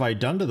fuck have I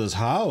done to this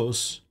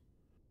house?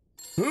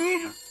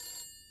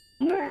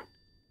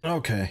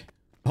 Okay.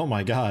 Oh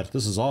my god,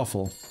 this is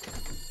awful.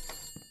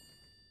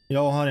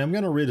 Yo, honey, I'm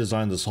gonna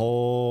redesign this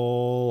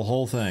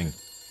whole thing.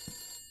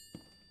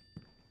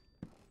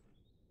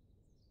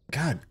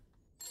 God,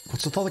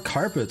 what's with all the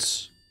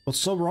carpets? What's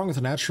so wrong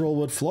with natural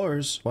wood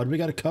floors? Why do we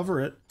gotta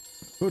cover it?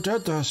 Who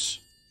did this?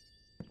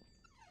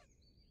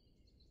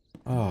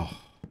 Oh.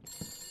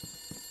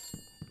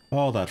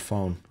 Oh, that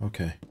phone.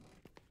 Okay.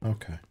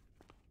 Okay.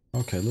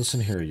 Okay,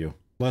 listen here, you.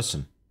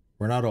 Listen.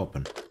 We're not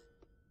open.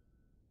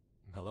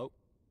 Hello?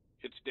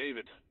 It's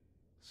David.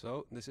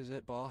 So, this is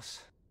it,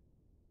 boss.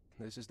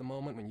 This is the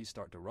moment when you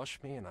start to rush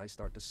me and I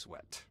start to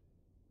sweat.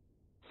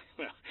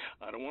 Well,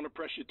 I don't want to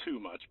press you too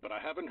much, but I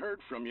haven't heard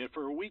from you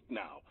for a week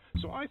now.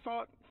 So I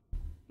thought,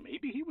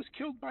 maybe he was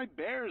killed by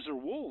bears or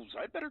wolves.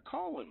 I better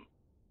call him.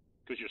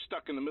 Because you're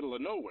stuck in the middle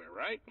of nowhere,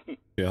 right?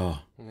 Yeah.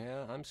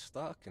 Yeah, I'm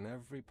stuck in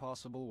every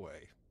possible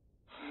way.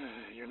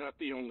 You're not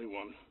the only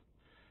one.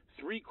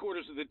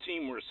 3/4 of the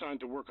team were assigned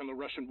to work on the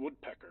Russian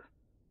woodpecker.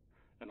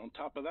 And on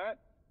top of that,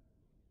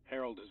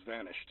 Harold has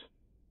vanished.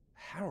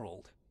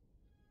 Harold?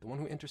 The one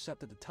who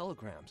intercepted the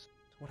telegrams.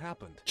 What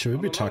happened? Should we be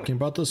I don't know. talking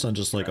about this on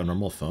just like a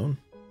normal phone?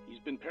 He's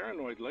been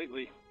paranoid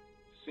lately,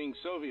 seeing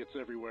Soviets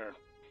everywhere.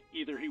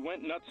 Either he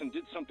went nuts and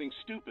did something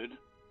stupid,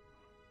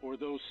 or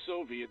those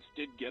Soviets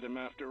did get him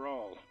after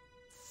all.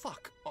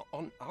 Fuck!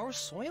 On our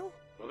soil?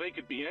 Well, they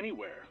could be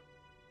anywhere.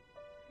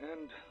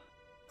 And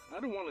I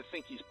don't want to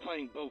think he's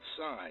playing both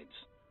sides.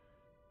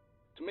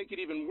 To make it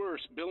even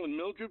worse, Bill and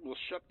Mildred will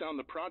shut down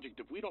the project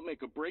if we don't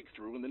make a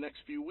breakthrough in the next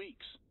few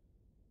weeks.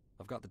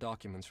 I've got the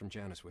documents from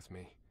Janice with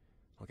me.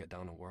 I'll get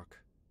down to work.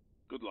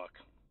 Good luck.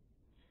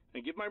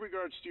 And give my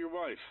regards to your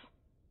wife.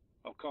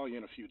 I'll call you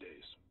in a few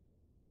days.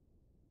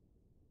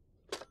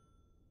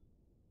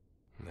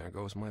 And there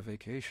goes my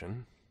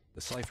vacation.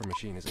 The cipher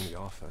machine is in the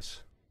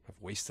office. I've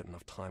wasted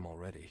enough time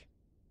already.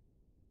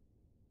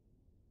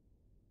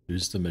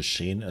 Use the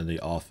machine in the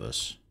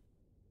office.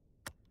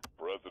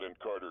 President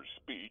Carter's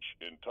speech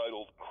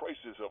entitled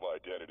Crisis of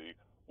Identity,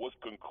 was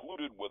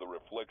concluded with a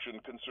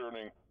reflection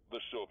concerning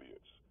the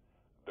Soviets.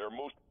 Their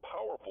most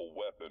powerful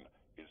weapon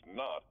is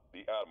not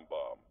the atom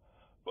bomb,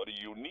 but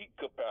a unique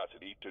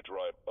capacity to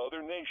drive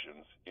other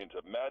nations into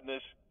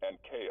madness and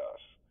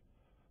chaos.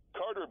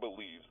 Carter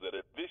believes that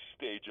at this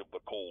stage of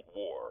the Cold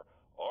War,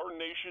 our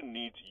nation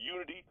needs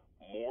unity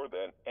more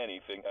than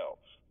anything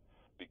else,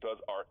 because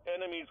our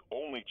enemy's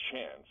only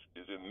chance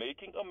is in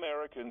making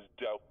Americans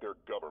doubt their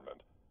government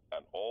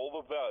and all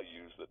the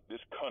values that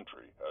this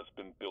country has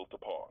been built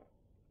upon.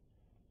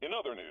 In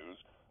other news,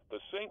 the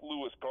St.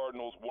 Louis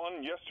Cardinals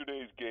won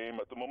yesterday's game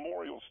at the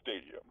Memorial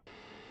Stadium.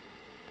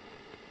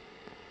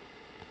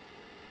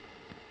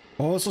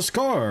 Oh, it's a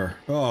score!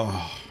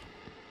 Oh.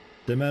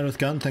 The man with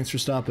gun, thanks for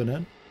stopping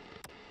in.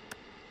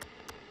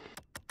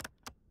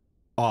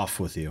 Off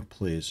with you,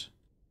 please.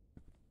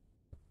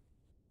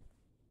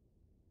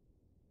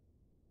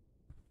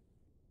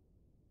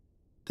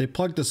 They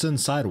plugged us in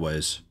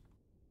sideways.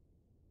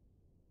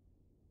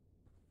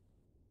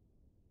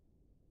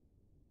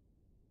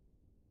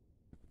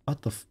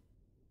 What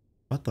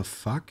the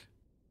fuck?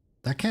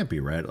 That can't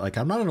be right. Like,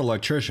 I'm not an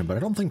electrician, but I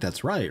don't think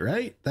that's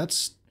right?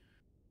 That's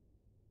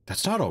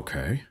not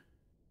okay.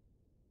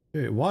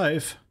 Hey,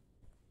 wife.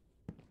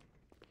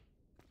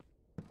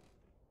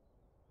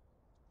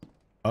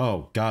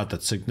 Oh, God,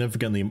 that's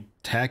significantly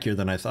tackier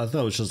than I thought. I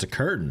thought it was just a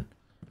curtain.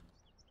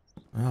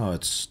 Oh,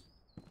 it's...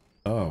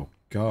 Oh,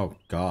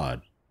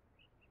 God.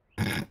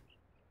 Oh,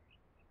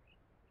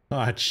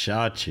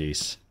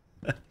 jeez.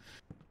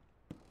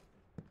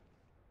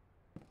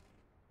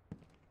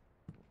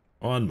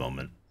 One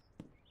moment.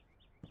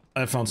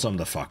 I found something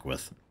to fuck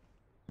with.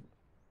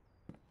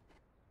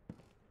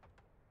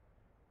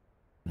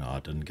 No,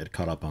 I didn't get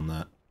caught up on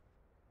that.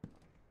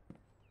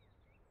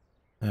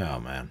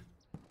 Oh, man.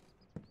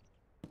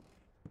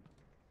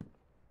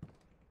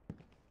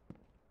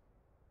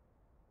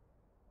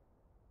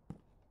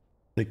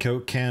 The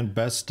Coke can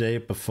best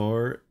date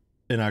before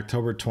in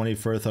October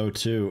 21st,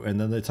 02,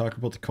 and then they talk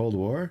about the Cold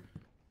War?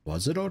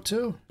 Was it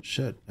 02?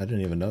 Shit, I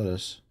didn't even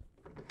notice.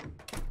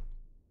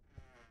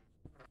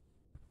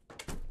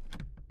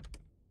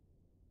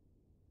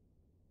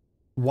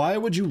 Why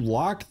would you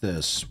lock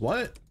this?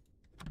 What?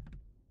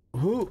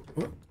 Who?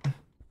 What?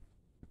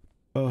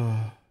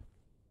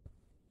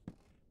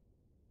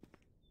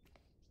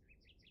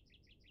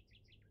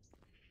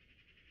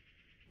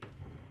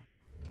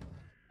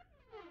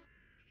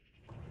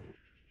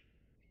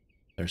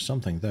 There's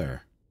something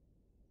there.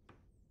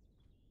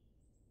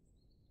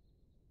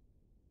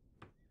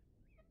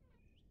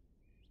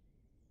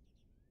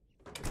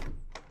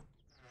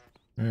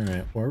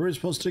 Alright, where are we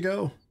supposed to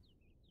go?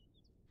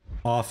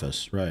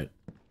 Office, right.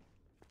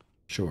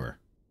 Sure.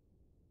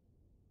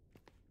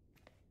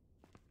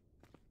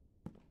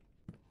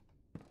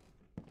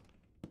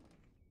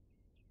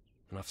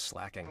 Enough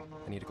slacking.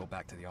 I need to go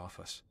back to the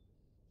office.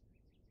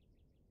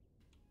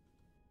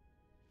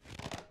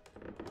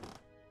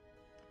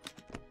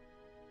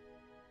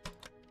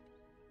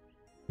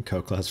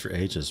 Coke lasts for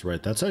ages,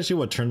 right? That's actually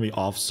what turned me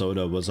off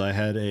soda. Was I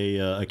had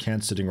a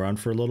can sitting around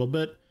for a little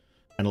bit,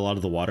 and a lot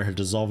of the water had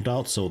dissolved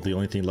out, so the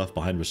only thing left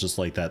behind was just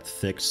like that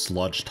thick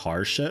sludge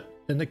tar shit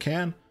in the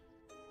can.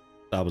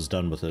 I was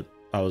done with it.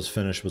 I was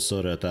finished with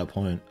soda at that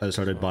point. I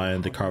started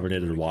buying the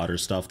carbonated water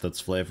stuff that's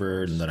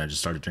flavored, and then I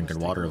just started drinking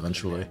water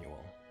eventually.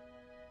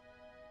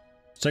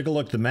 Let's take a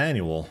look at the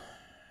manual.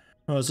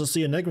 Oh, is this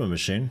the Enigma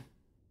machine?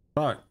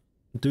 Fuck.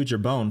 Dude, you're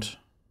boned.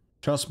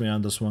 Trust me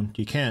on this one.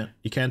 You can't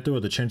do it.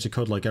 They change the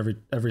code like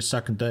every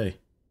second day.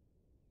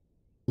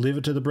 Leave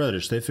it to the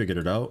British. They figured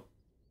it out.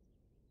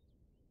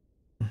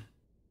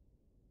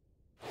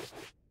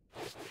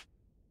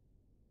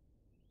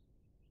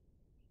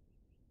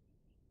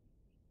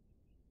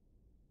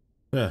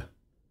 Yeah.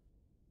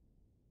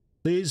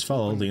 Please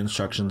follow the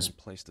instructions.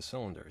 Place the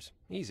cylinders.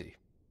 Easy.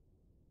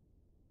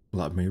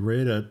 Let me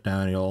read it,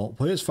 Daniel.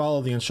 Please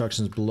follow the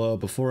instructions below.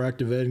 Before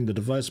activating, the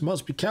device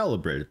must be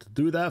calibrated. To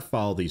do that,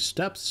 follow these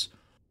steps.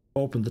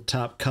 Open the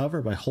top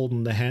cover by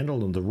holding the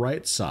handle on the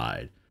right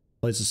side.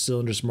 Place the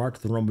cylinders marked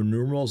with the Roman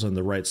numerals in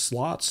the right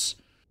slots.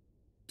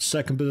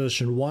 Second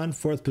position 1,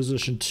 fourth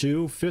position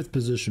 2, fifth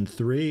position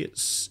 3,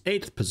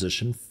 eighth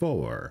position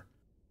 4.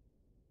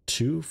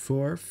 2,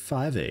 4,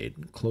 5,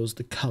 8. Close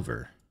the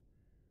cover.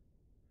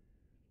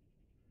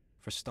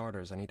 For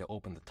starters, I need to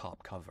open the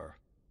top cover.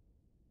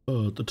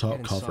 The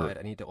top cover.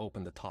 I need to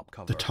open the top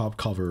cover. The top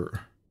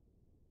cover.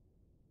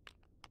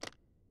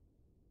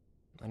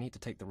 I need to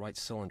take the right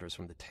cylinders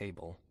from the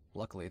table.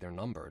 Luckily, they're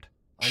numbered.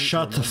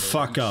 Shut the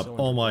fuck up.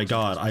 Oh my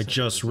god, I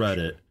just read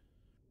it.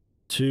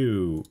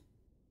 2,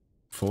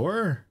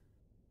 4?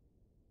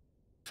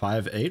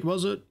 5, 8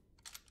 was it?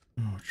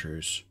 Oh,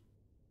 jeez.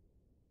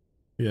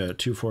 Yeah,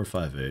 2, 4,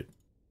 5, 8.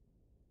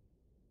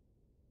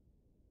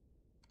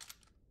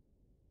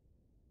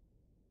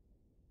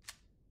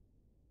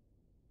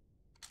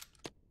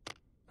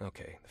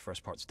 Okay, the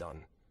first part's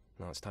done.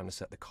 Now it's time to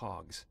set the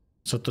cogs.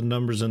 Set the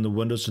numbers in the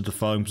windows to the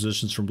following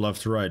positions from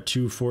left to right.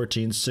 2,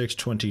 14, 6,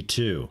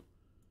 22.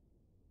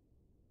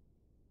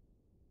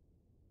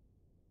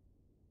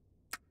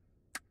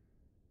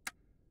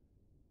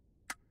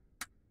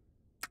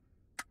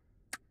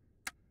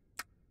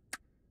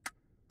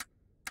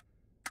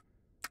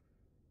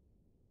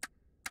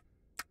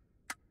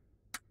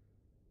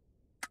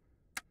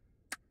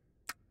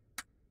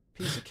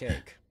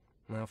 cake.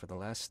 Now for the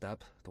last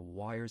step, the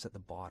wires at the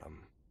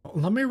bottom.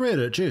 Let me read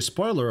it. Gee,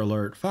 spoiler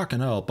alert. Fucking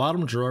hell.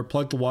 Bottom drawer,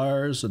 plug the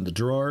wires in the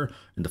drawer,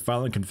 in the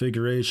filing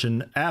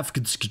configuration,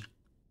 insert.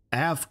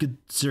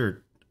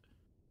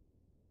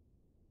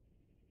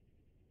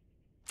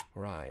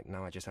 Right,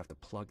 now I just have to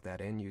plug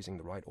that in using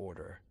the right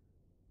order.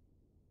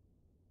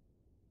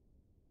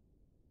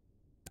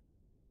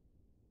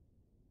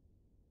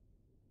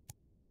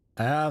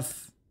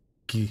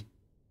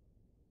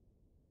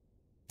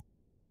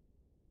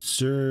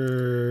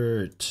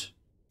 Insert.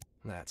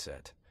 That's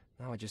it.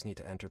 Now I just need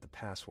to enter the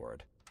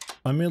password.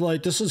 I mean,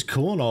 like, this is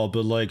cool and all,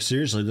 but, like,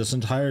 seriously, this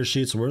entire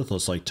sheet's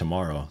worthless, like,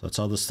 tomorrow. That's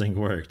how this thing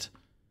worked.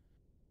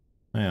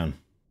 Man.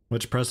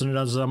 Which president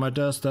is on my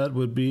desk? That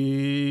would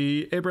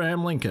be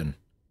Abraham Lincoln.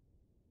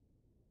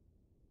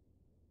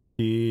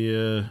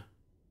 The,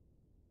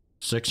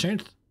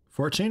 16th?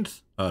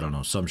 14th? I don't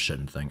know, some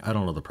shitting thing. I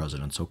don't know the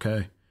presidents,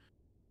 okay?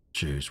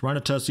 Jeez. Run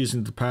a test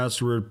using the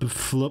password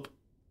flip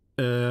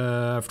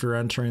after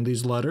entering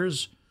these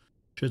letters.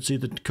 Should see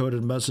the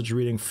coded message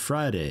reading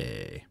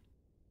Friday.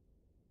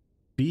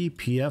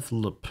 BPF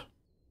loop.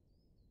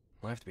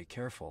 I have to be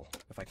careful.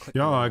 If I click.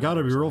 Yo, I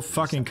gotta be real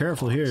fucking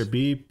careful here.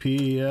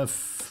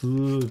 BPF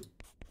loop.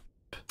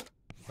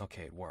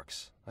 Okay, it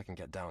works. I can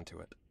get down to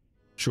it.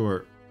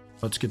 Sure.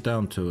 Let's get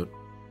down to it.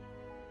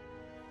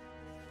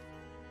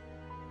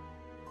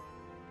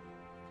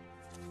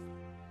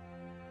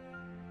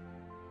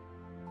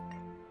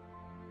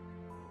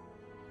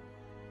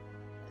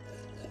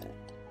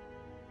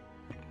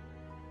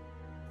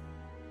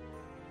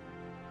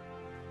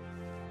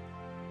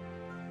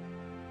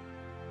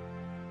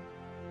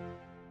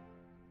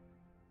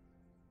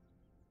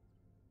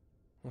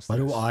 Why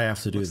do I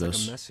have to do this? Like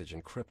a message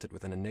encrypted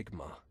with an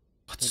enigma.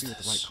 What's Maybe this?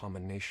 with the right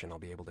combination, I'll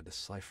be able to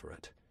decipher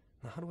it.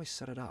 Now, how do I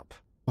set it up?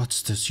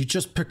 What's this? You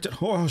just picked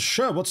it. Oh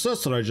shit, what's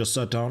this that I just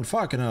set down?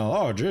 Fucking hell.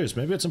 Oh jeez,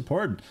 maybe it's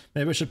important.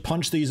 Maybe I should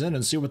punch these in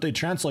and see what they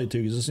translate to,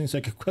 because this seems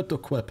like a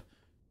quip.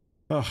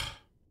 Ugh.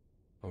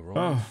 A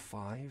Roman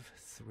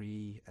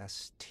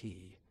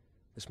 5-3-ST.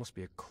 This must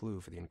be a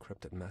clue for the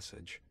encrypted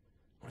message.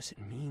 What does it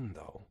mean,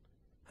 though?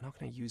 And how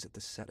can I use it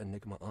to set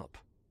Enigma up?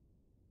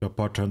 You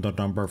put in the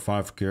number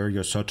 5 gear,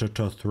 you set it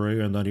to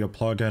 3, and then you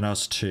plug in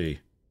ST.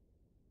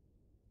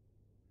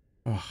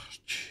 Oh,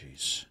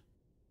 jeez.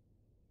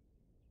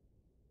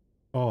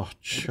 Oh,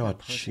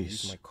 jeez.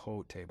 Used my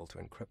code table to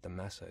encrypt the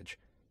message.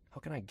 How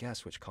can I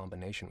guess which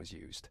combination was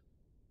used?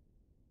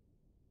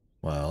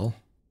 Well,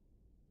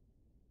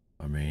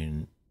 I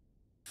mean,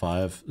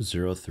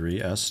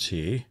 503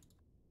 ST.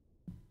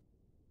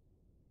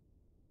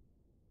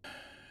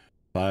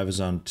 5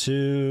 is on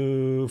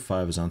 2,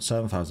 5 is on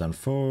 7, 5 is on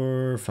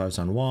 4, 5 is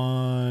on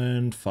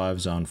 1, 5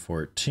 is on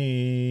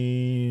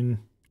 14,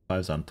 5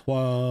 is on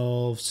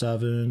 12,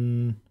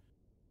 7,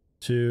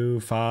 2,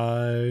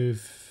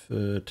 5,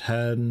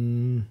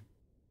 10.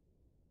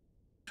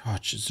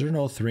 Gosh, is there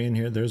an 03 in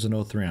here? There's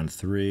an 03 on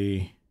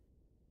 3.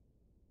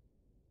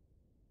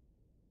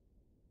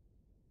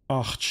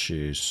 Oh,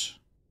 jeez.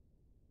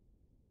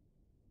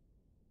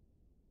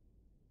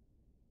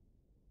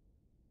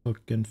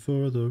 Looking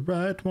for the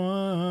right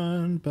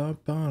one. Bow,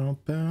 bow,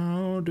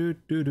 bow, do,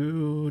 do,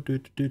 do, do,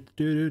 do, do,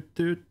 do,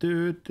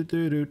 do, do,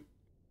 do, do.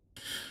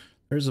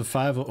 There's a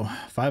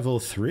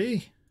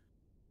 503?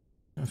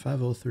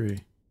 503.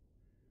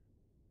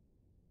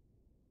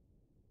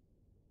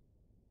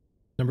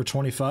 Number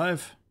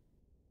 25.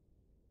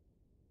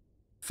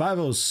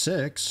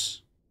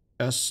 506.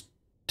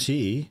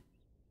 ST.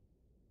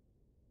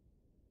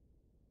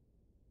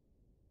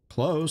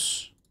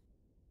 Close.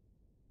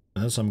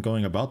 Unless I'm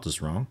going about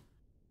this wrong.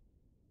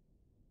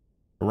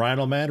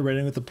 Rhino Man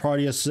rating with the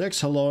party of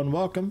 6. Hello and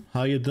welcome.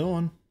 How you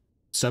doing?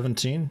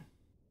 17.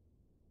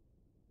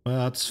 Well,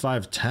 that's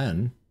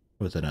 510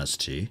 with an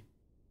ST.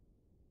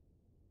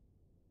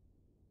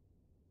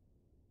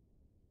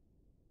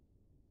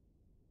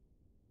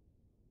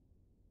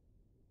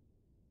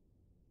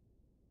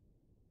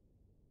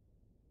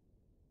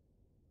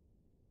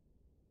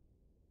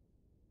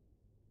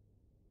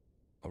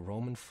 A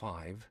Roman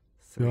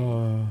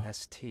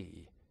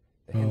 5-3-ST.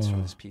 The hints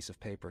from this piece of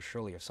paper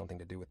surely have something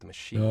to do with the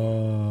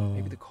machine.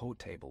 Maybe the code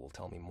table will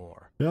tell me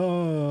more.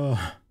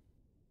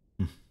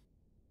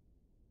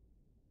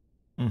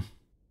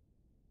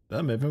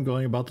 Maybe I'm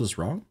going about this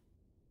wrong?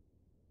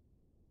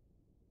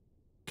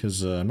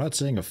 Because I'm not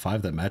seeing a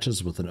 5 that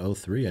matches with an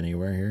 03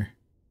 anywhere here.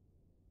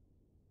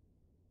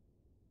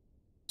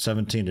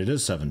 17, it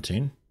is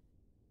 17.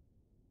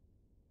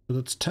 But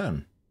it's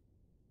 10.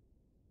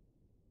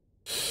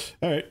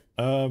 Alright,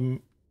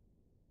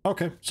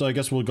 okay, so I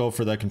guess we'll go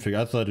for that config.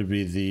 I thought it'd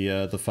be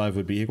the 5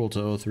 would be equal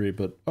to 03,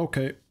 but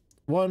okay.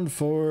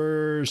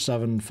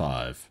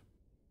 1475.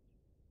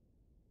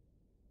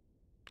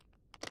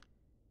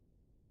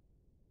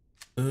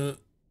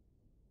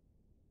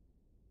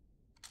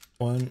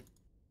 1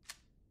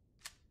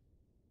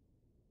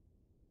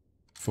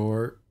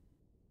 4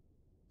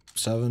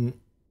 7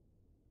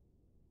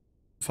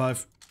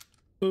 5.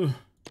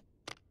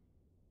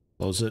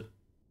 Close it.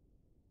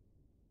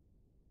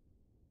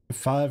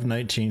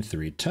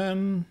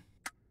 519.310.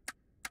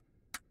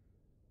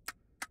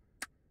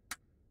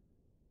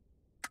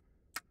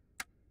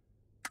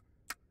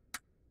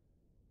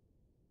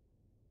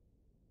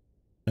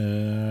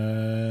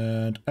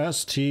 And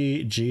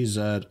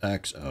STGZXO.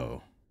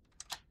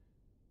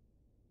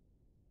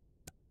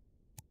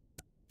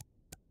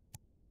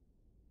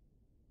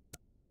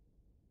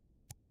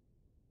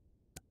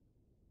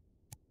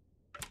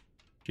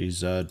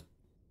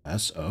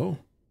 GZSO?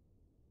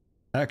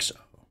 XO.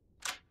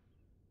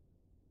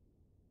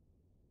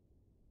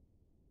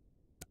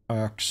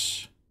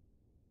 X.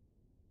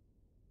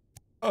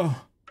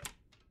 Oh.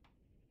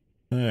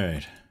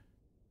 Alright.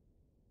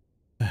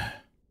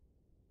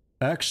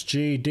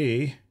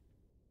 XGD.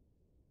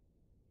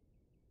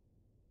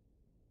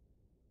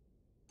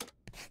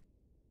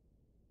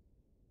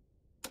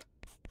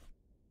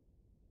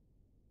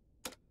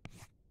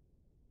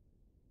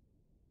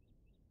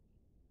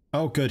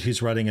 Oh, good.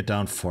 He's writing it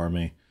down for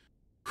me.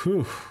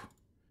 Whew.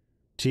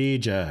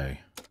 TJ.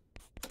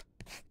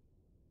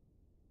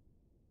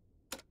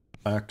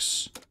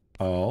 X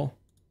L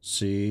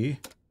C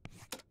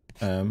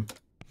M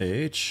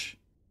H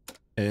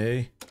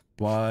A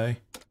Y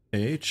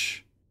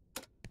H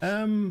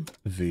M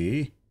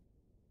V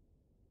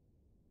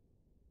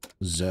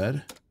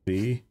Z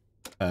B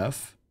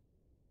F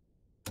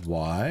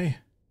Y.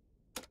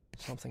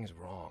 Something is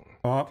wrong.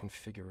 Oh.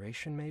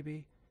 Configuration,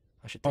 maybe?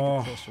 I should take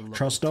a closer look.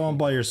 Trust no one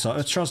by yourself.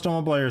 It's trust no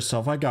one by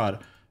yourself. I got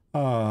it.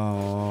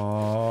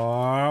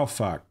 Oh,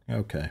 fuck.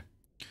 Okay.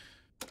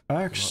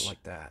 X. Not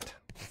like that.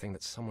 I think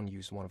that someone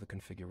used one of the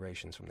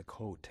configurations from the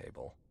code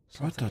table.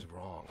 Something's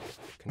wrong.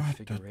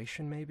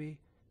 Configuration, maybe?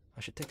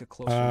 I should take a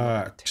closer look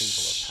at the table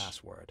or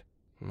password.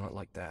 Not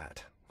like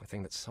that. I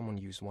think that someone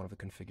used one of the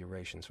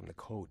configurations from the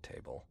code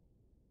table.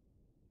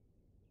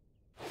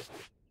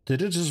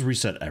 Did it just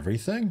reset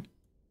everything?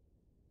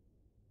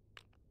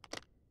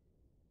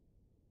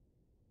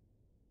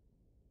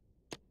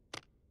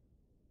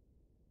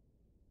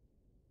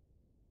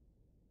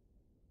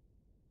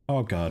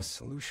 Oh god. The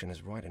solution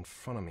is right in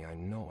front of me, I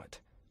know it.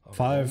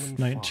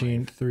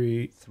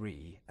 519.3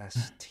 3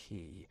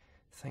 ST.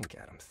 Think,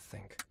 Adam,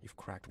 think. You've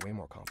cracked way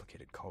more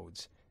complicated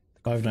codes.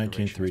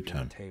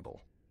 519.310.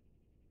 Table.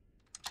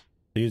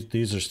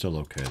 These are still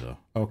okay though.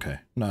 Okay.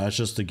 No, it's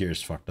just the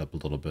gears fucked up a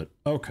little bit.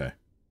 Okay.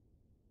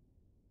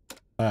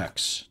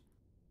 X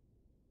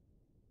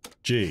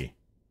G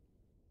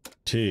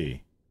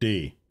T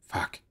D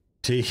fuck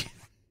T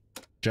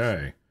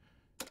J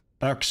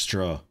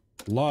extra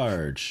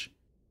large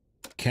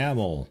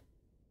camel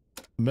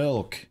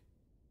milk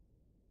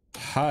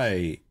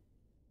high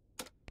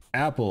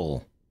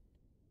apple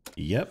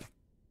yep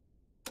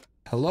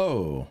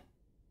hello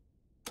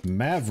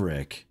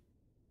maverick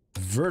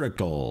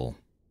vertical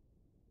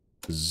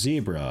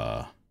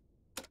zebra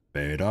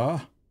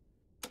beta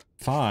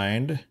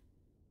find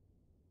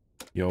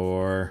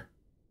your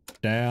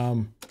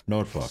damn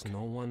notebook. It's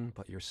no one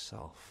but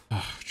yourself.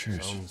 Oh,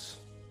 cheers. Sounds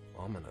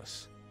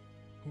ominous.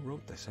 Who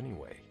wrote this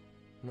anyway?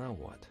 Now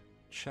what?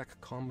 Check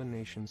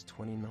combinations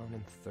 29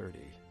 and 30.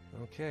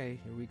 Okay,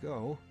 here we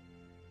go.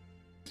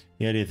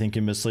 Yeah, do you think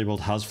you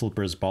mislabeled House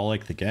Flipper's Ball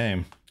Like the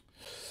Game?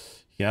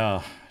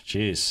 Yeah,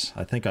 jeez.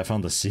 I think I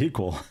found the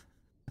sequel.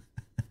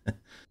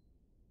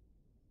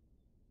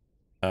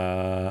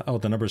 Oh,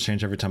 the numbers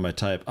change every time I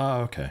type.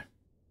 Oh, okay.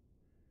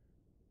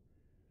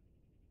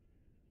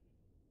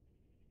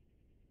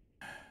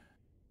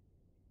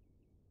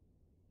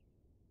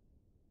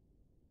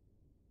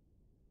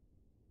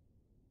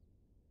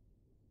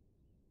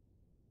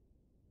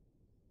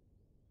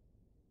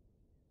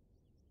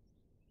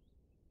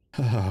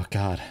 Oh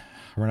god,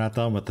 we're not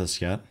done with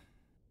this yet.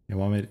 You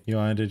want me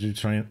to do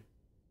 20?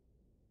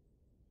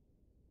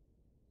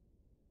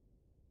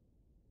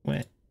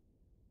 Wait,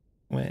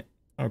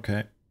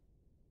 okay.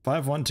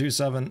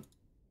 5127.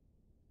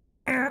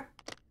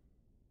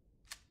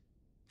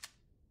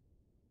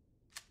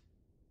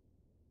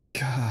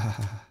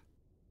 God.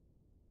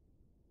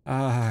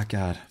 Ah,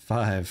 god.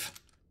 5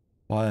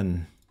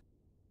 1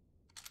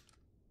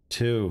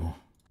 2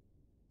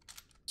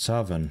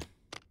 7.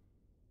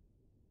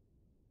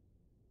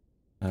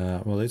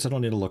 Well, at least I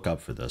don't need to look up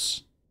for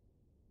this.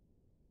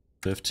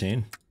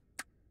 15.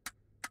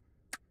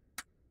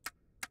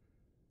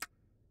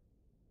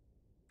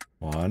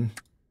 1.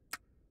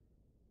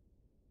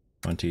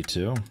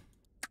 22.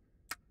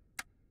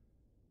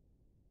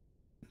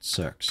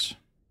 6.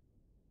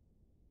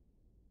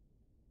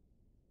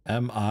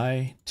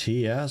 MITSUB.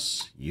 T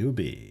S U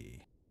B.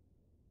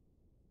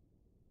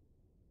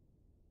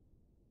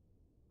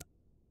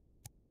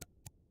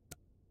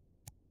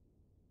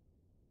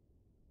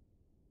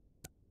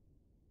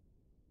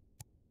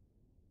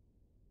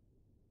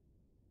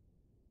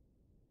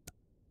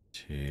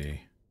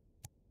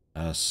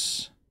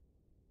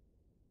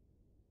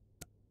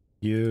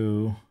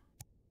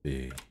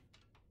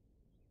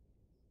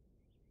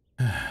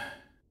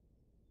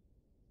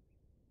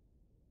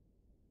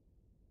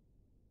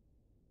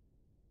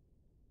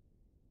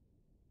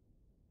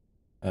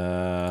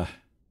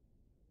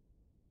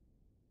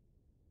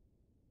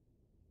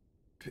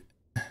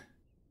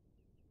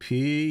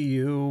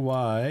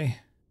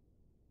 P-U-Y.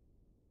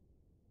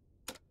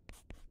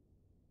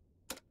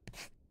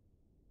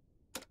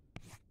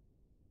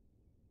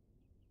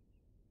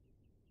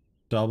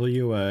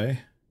 W-A. I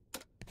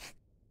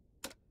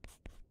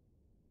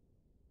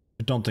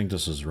don't think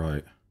this is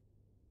right.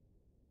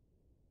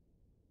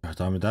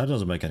 I mean, that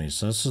doesn't make any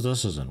sense.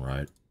 This isn't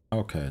right.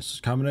 Okay, this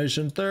is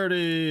combination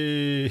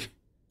 30.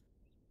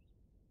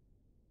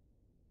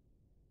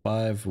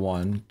 5,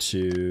 1,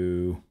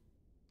 2,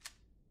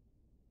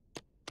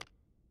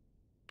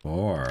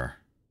 4.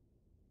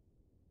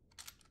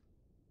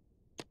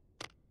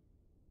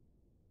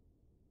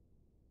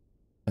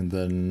 And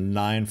then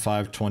 9,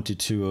 5,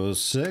 22,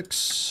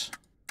 06.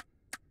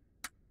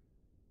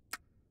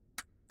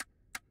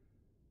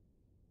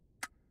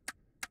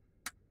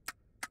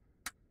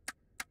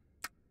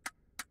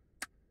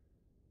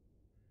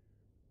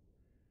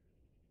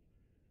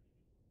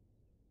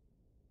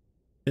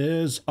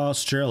 Is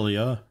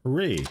Australia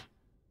re?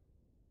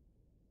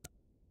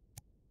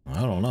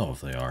 I don't know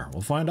if they are.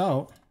 We'll find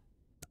out.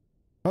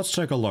 Let's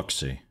take a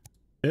look-see.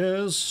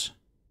 Is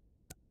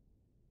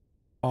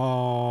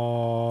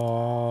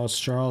Australia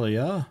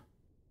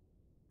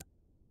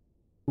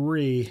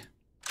re?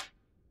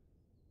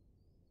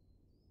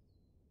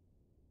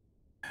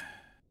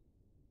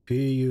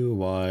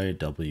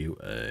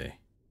 P-U-Y-W-A.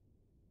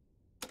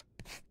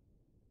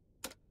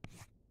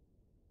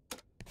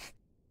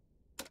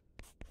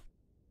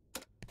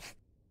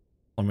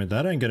 I mean,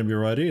 that ain't gonna be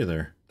right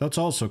either. That's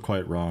also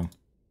quite wrong.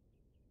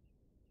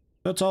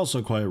 That's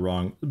also quite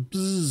wrong.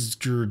 It's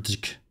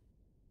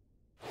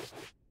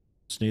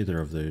neither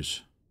of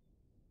these.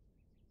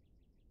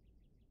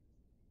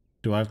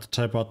 Do I have to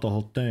type out the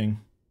whole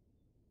thing?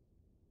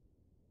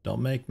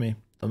 Don't make me.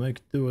 Don't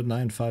make do it.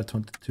 9, 5,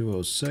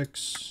 22,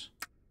 06.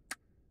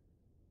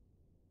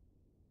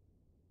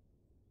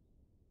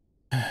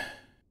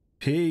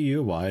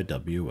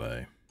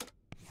 P-U-Y-W-A.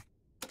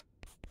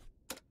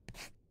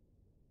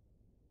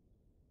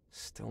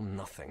 Still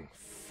nothing.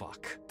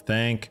 Fuck.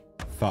 Thank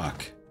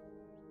fuck.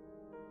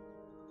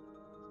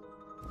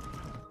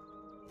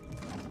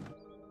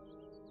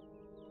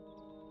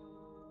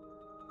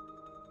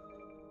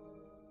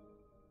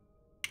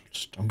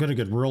 I'm gonna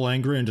get real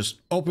angry and just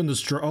open this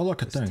drawer. Oh,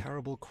 look at that.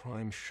 Terrible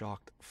crime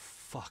shocked.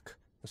 Fuck.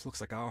 This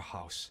looks like our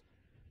house.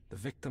 The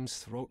victim's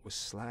throat was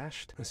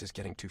slashed. This is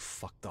getting too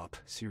fucked up.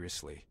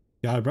 Seriously.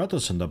 Yeah, I read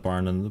this in the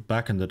barn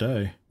back in the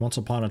day. Once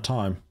upon a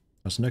time.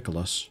 As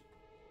Nicholas.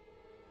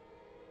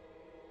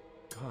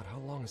 God, how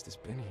long has this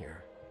been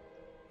here?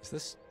 Is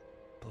this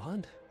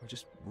blood or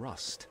just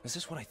rust? Is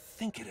this what I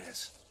think it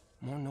is?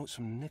 More notes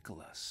from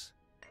Nicholas.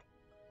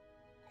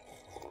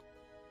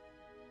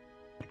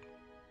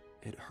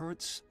 It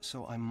hurts,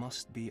 so I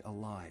must be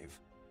alive.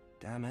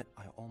 Damn it,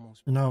 I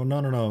almost... No.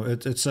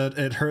 It said,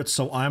 it hurts,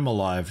 so I'm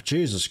alive.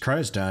 Jesus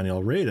Christ,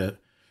 Daniel, read it.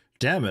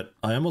 Damn it,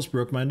 I almost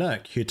broke my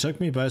neck. He took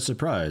me by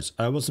surprise.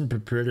 I wasn't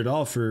prepared at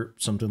all for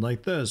something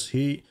like this.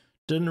 He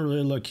didn't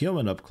really look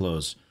human up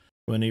close.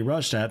 When he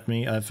rushed at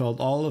me, I felt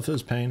all of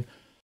his pain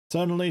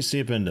suddenly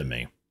seep into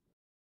me.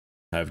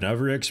 I've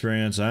never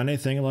experienced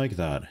anything like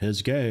that.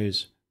 His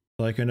gaze,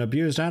 like an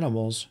abused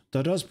animal's,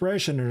 the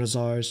desperation in his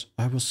eyes.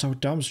 I was so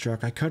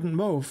dumbstruck I couldn't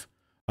move.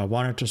 I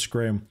wanted to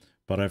scream,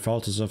 but I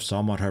felt as if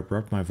someone had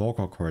ripped my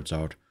vocal cords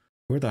out.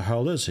 Where the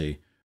hell is he?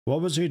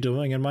 What was he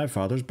doing in my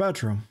father's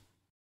bedroom?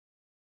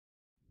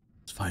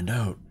 Let's find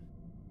out.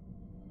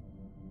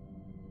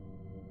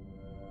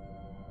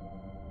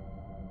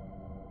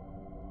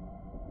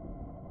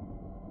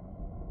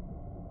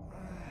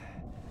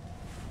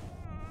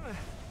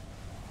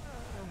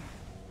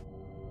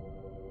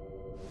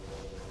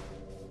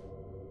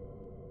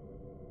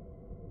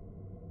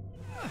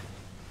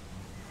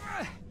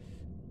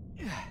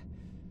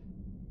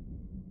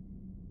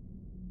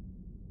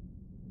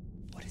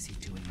 What is he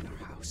doing in our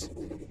house?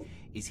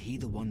 Is he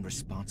the one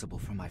responsible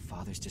for my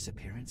father's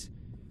disappearance?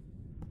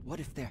 What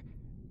if they're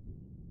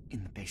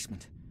in the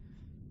basement?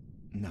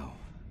 No.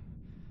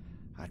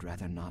 I'd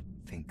rather not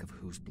think of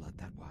whose blood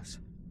that was.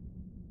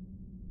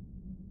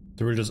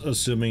 So we're just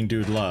assuming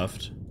dude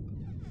left.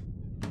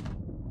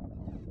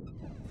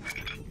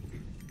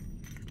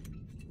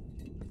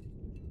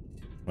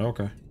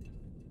 Okay.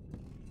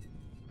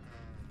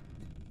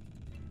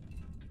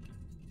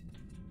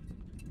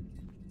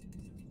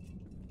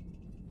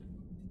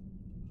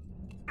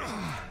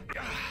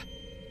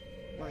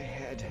 My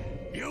head.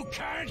 You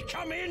can't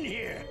come in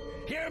here!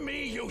 Hear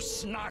me, you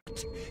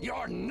snot!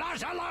 You're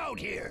not allowed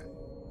here!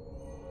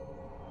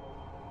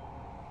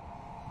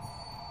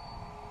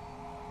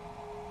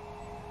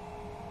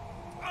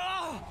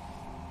 Oh!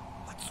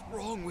 What's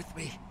wrong with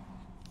me?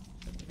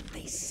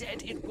 They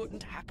said it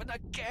wouldn't happen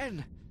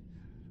again.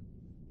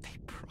 They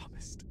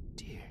promised,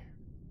 dear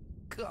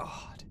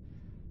God.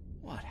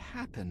 What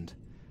happened?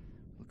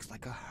 Looks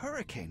like a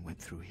hurricane went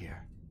through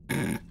here.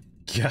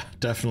 Yeah,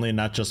 definitely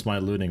not just my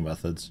looting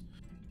methods.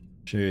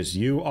 Jeez,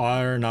 you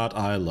are not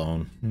I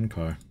alone.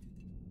 Okay.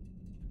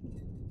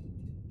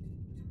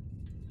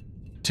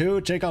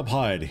 To Jacob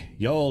Hyde,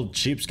 you old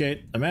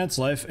cheapskate, a man's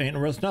life ain't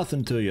worth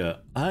nothing to you.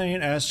 I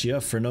ain't asked you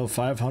for no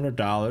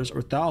 $500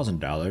 or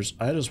 $1,000.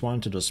 I just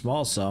wanted a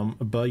small sum,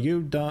 but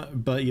you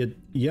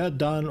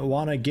done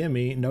wanna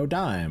gimme no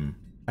dime.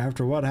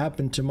 After what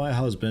happened to my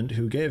husband,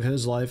 who gave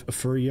his life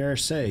for your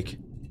sake,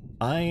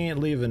 I ain't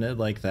leaving it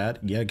like that.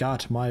 You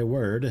got my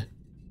word,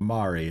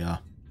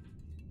 Maria.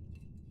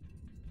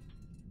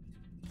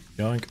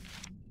 Yoink.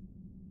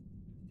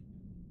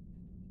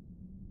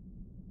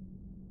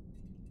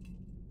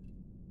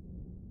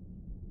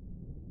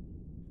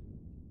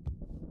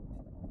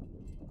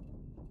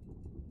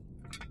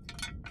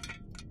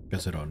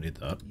 Guess I don't need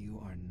that.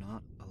 You are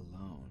not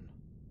alone.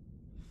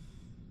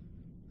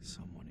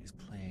 Someone is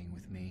playing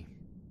with me.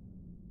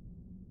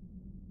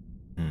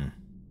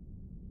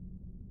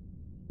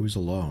 Who's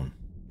alone?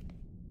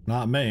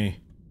 Not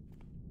me.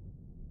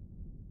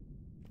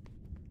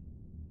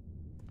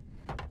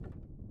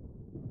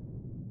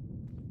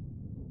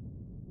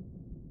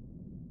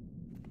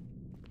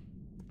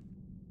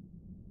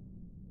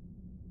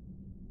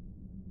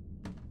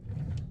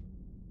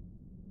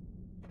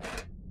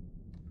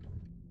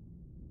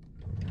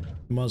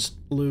 Must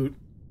loot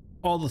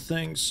all the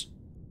things.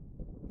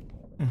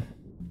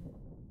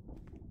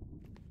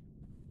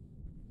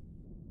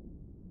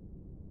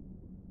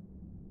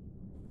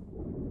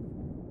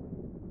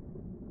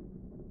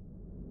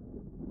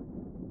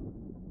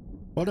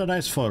 What a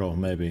nice photo,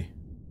 maybe.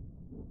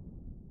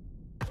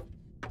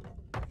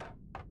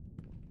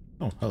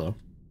 Oh, hello.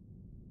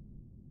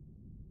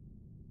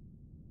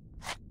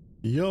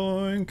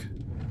 Yoink.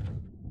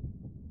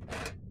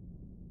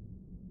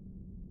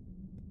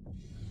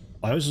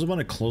 I always just want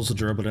to close the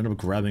door, but end up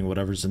grabbing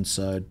whatever's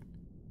inside.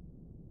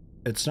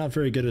 It's not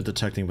very good at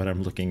detecting what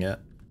I'm looking at.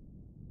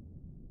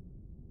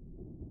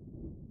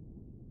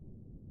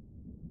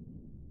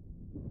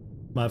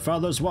 My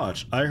father's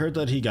watch. I heard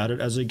that he got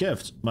it as a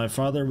gift. My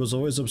father was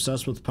always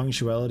obsessed with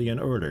punctuality and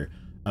order.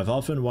 I've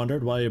often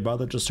wondered why he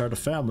bothered to start a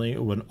family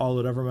when all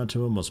it ever meant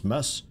to him was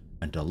mess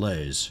and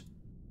delays.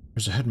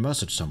 There's a hidden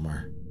message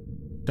somewhere.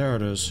 There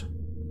it is.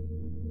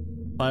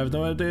 I have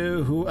no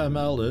idea who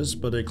ML is,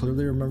 but I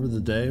clearly remember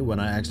the day when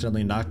I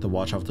accidentally knocked the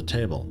watch off the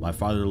table. My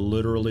father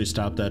literally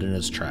stopped that in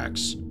his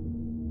tracks.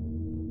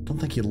 I don't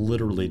think he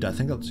literally did. I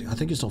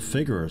think he still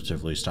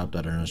figuratively stopped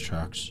that in his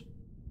tracks.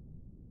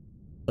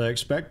 I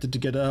expected to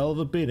get a hell of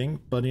a beating,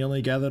 but he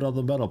only gathered all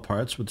the metal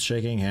parts with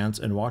shaking hands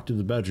and walked to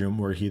the bedroom,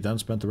 where he then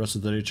spent the rest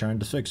of the day trying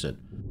to fix it.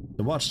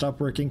 The watch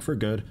stopped working for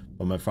good,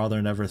 but my father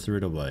never threw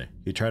it away.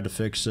 He tried to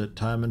fix it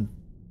time and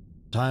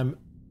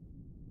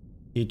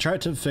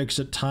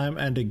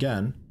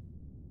again,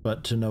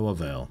 but to no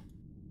avail.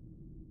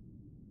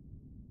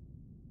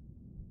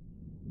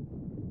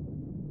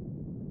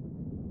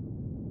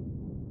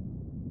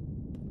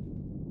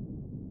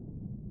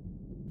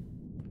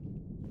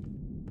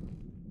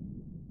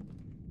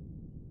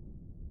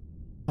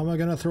 How am I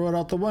gonna throw it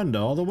out the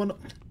window? All the window.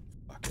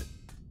 Fuck it.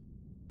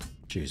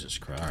 Jesus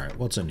Christ. Alright,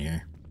 what's in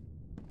here?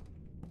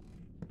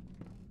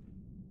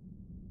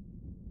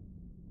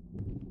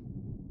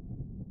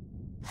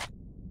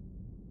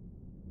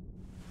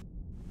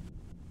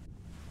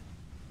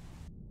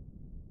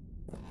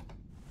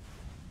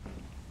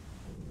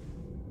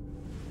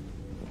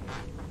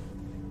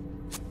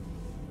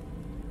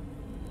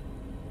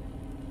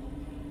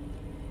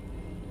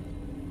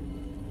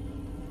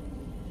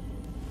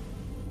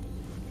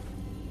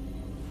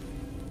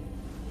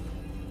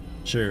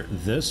 Sure,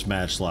 this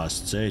match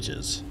lasts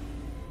ages.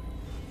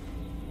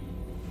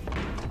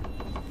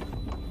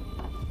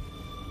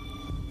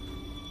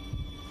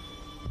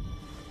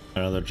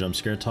 Another jump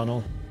scare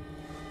tunnel?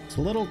 It's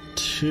a little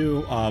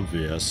too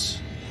obvious.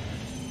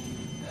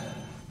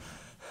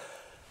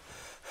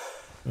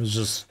 It was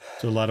just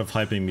a lot of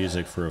hyping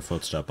music for a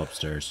footstep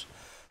upstairs.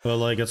 But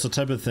like, it's the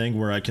type of thing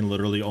where I can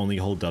literally only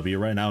hold W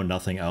right now,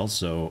 nothing else,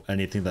 so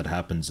anything that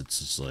happens, it's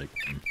just like...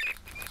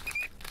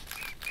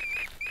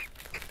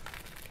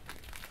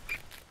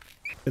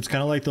 It's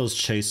kind of like those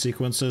chase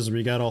sequences where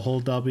you gotta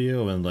hold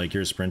W and like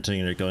you're sprinting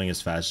and you're going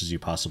as fast as you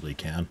possibly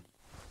can.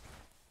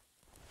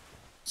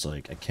 It's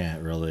like, I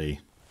can't really...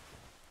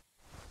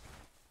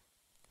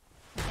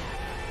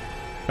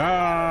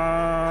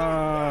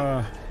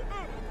 Ah!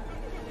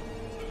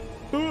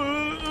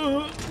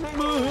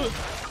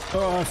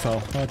 Oh, I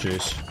fell. Oh,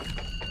 jeez.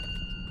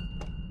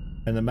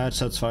 And the match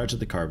sets fire to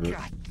the carpet.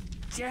 God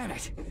damn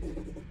it!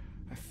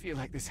 I feel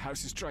like this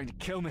house is trying to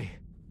kill me.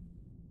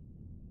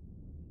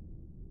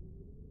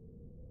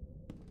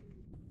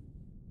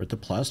 Where'd the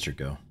plaster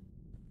go?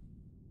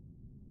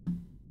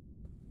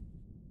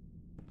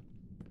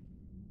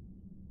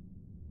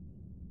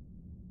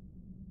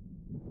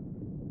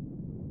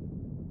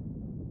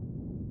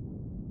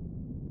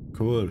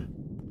 Cool.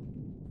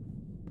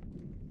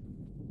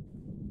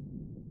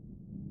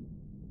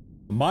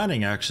 A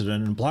mining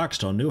accident in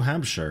Blackstone, New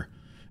Hampshire.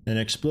 An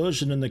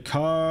explosion in the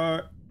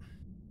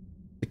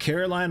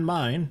Caroline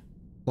mine.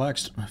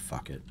 Blackstone. Oh,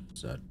 fuck it.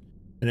 Said.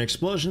 An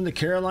explosion in the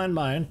Caroline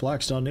mine,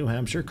 Blackstone, New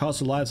Hampshire, cost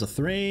the lives of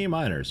 3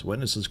 miners.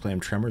 Witnesses claim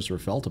tremors were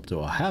felt up to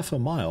a half a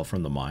mile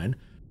from the mine.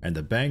 and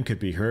the bang could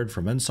be heard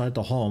from inside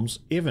the homes,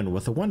 even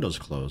with the windows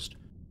closed.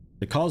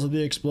 The cause of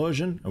the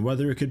explosion and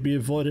whether it could be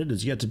avoided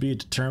is yet to be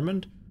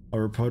determined. A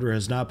reporter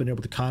has not been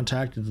able to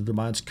contact the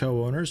mine's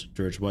co-owners.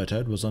 George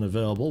Whitehead was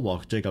unavailable,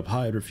 while Jacob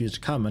Hyde refused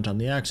to comment on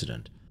the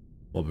accident.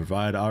 We'll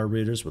provide our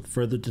readers with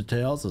further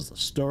details as the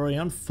story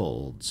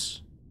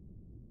unfolds.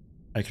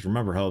 I can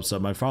remember how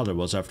upset my father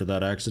was after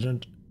that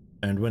accident,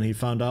 and when he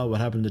found out what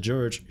happened to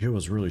George, he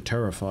was really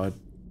terrified.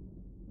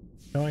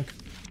 Yoink.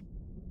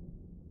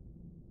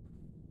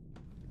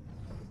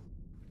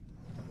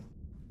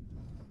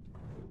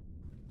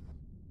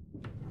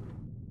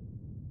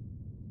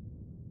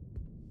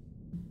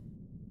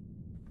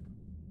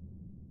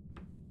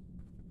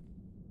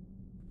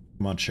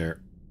 Come on, chair.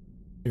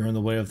 You're in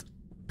the way of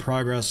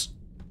progress.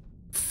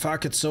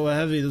 Fuck, it's so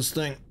heavy, this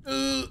thing.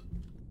 Ugh.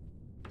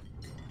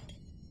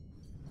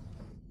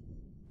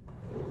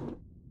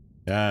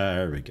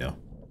 There we go.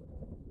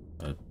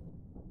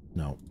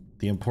 No.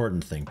 The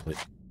important thing, please.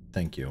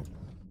 Thank you.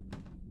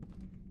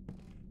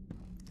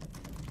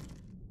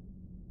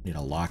 Need a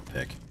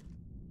lockpick.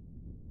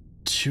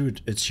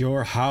 Dude, it's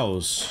your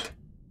house.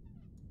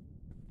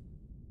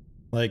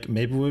 Like,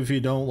 maybe if you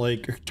don't,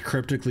 like,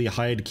 cryptically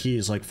hide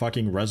keys like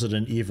fucking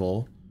Resident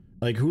Evil.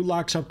 Like, who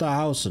locks up the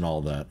house and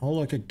all that? Oh,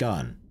 look, a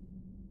gun.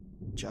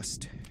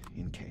 Just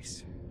in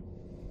case.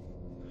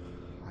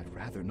 I'd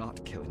rather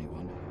not kill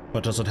anyone.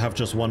 But does it have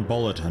just one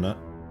bullet in it?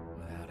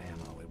 Without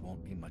ammo, it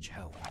won't be much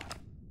help.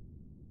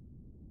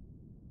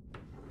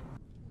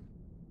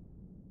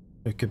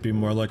 It could be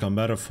more like a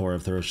metaphor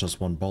if there was just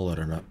one bullet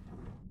in it.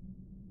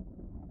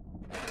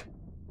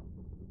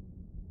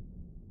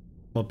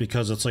 Well,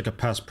 because it's like a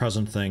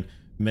past-present thing,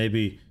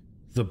 maybe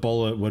the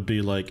bullet would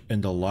be like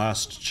in the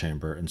last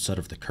chamber instead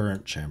of the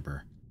current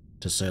chamber.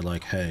 To say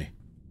like, hey,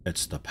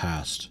 it's the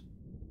past.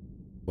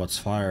 What's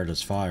fired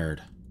is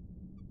fired.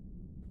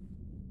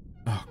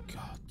 Oh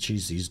god,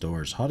 jeez, these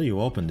doors. How do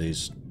you open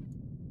these?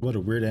 What a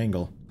weird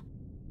angle.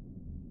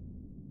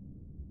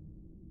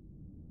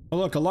 Oh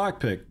look, a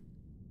lockpick.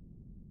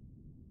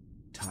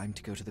 Time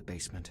to go to the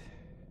basement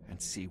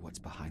and see what's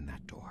behind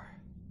that door.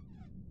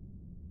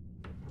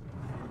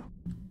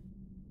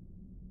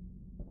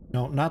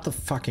 No, not the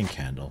fucking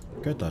candle.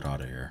 Get that out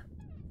of here.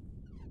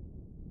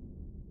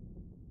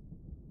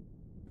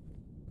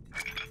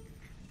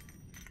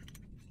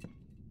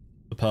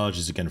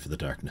 Apologies again for the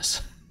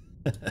darkness.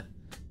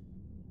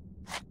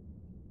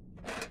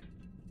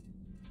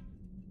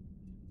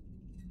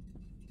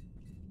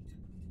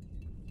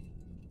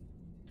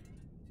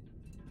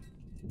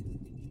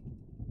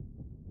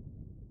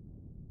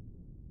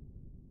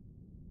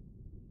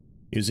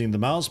 Using the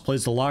mouse,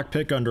 place the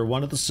lockpick under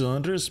one of the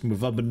cylinders,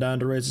 move up and down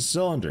to raise the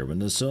cylinder. When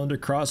the cylinder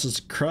crosses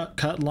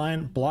cut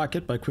line, block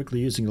it by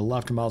quickly using the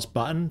left mouse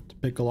button. To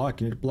pick a lock,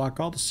 you need to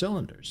block all the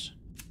cylinders.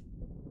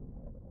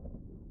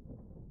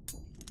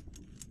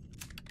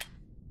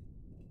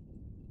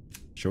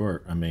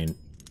 Sure, I mean,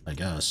 I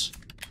guess.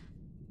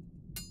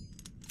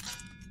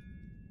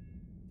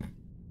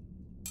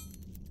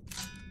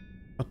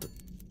 What the?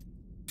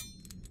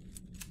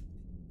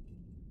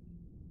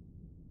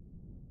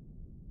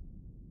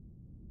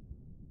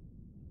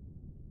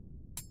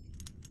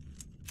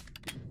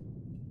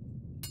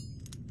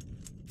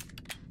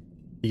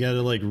 You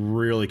gotta like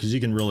really, because you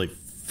can really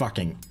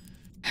fucking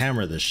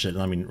hammer this shit.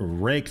 I mean,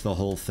 rake the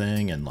whole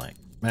thing and like,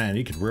 man,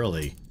 you could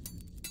really...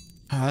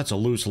 Oh, that's a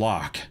loose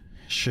lock.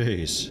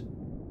 Jeez.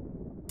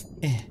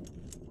 Eh.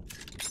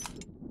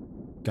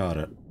 Got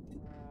it.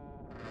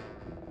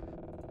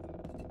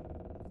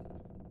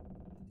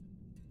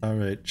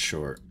 Alright,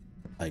 sure.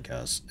 I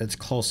guess. It's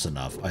close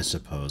enough, I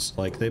suppose.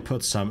 Like, they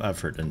put some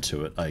effort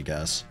into it, I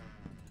guess.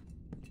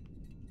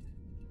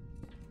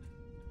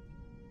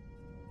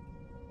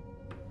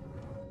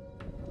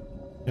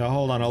 Yeah,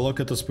 hold on, I'll look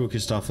at the spooky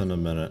stuff in a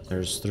minute.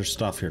 There's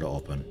stuff here to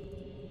open.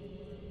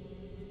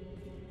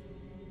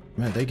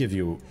 Man, they give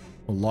you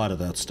a lot of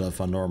that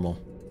stuff on normal.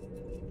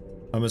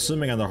 I'm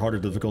assuming on the harder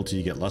difficulty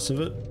you get less of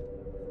it.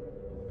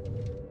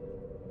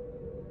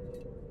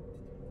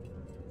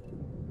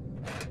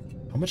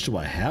 How much do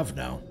I have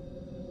now?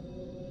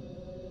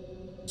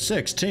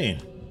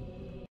 16.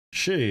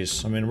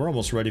 Jeez, I mean, we're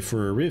almost ready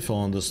for a refill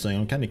on this thing.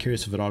 I'm kind of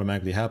curious if it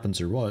automatically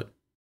happens or what.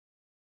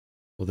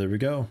 Well, there we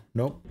go.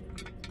 Nope.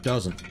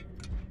 Doesn't.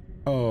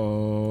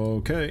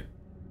 Okay.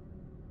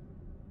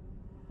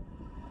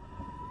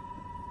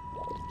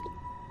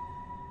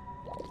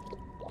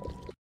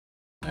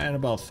 And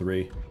about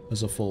 3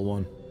 is a full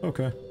one.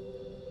 Okay.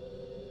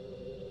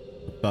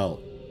 A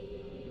belt.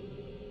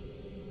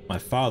 My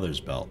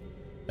father's belt.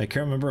 I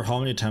can't remember how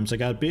many times I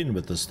got beaten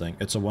with this thing.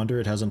 It's a wonder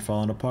it hasn't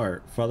fallen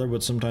apart. Father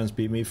would sometimes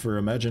beat me for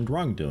imagined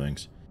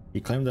wrongdoings. He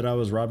claimed that I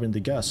was robbing the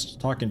guests,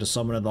 talking to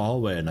someone in the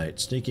hallway at night,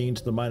 sneaking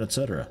into the mine,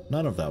 etc.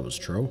 None of that was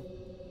true.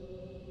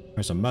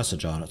 There's a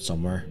message on it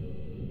somewhere.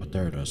 But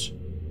there it is.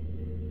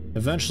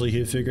 Eventually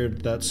he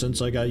figured that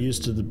since I got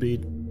used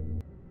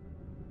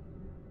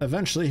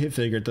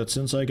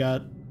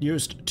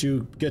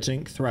to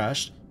getting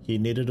thrashed, he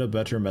needed a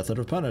better method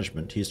of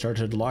punishment. He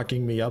started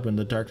locking me up in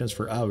the darkness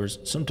for hours,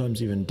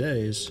 sometimes even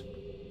days.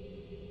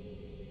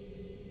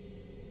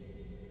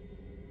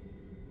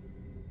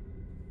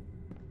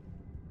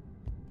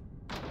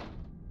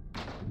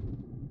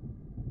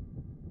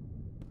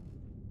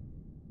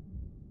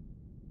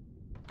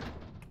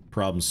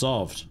 Problem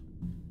solved.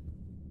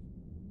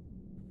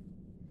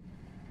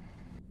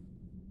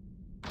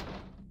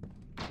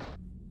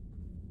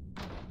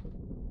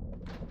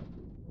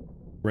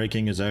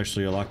 Breaking is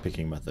actually a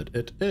lockpicking method.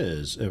 It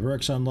is. It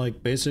works on,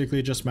 like,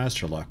 basically just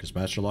master lock, because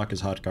master lock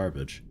is hot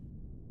garbage.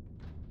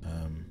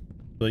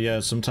 But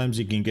yeah, sometimes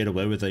you can get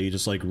away with it. You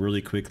just, like,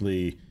 really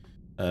quickly,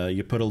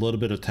 you put a little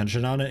bit of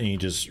tension on it and you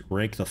just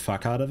rake the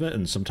fuck out of it,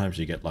 and sometimes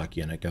you get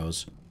lucky and it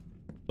goes.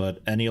 But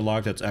any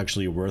lock that's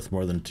actually worth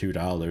more than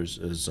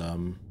 $2 is,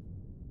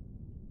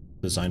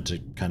 designed to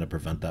kind of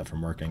prevent that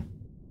from working.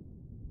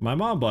 My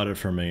mom bought it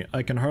for me.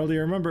 I can hardly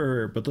remember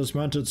her, but this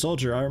mounted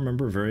soldier I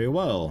remember very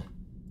well.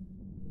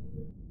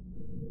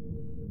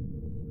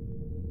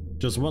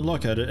 Just one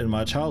look at it and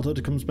my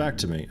childhood comes back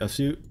to me. A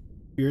few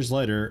years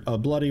later, a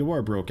bloody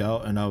war broke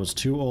out and I was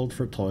too old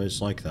for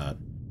toys like that.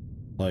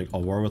 Like a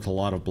war with a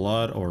lot of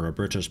blood or a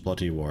British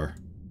bloody war.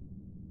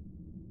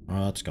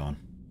 Oh, that's gone.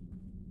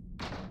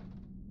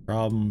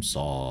 Problem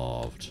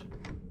solved.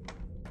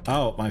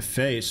 Oh, my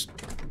face.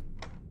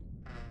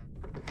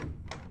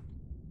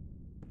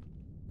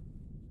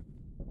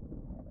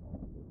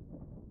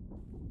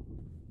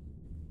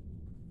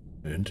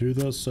 Into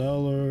the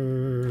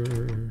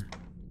cellar.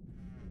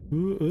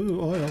 Ooh,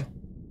 oil.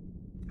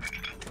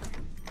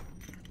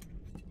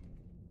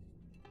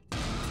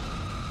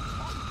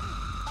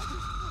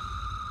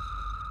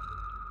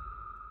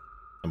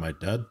 Am I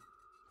dead?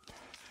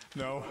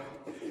 No,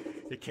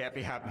 it can't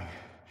be happening.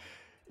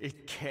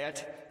 It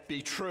can't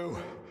be true.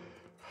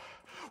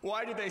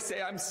 Why did they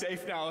say I'm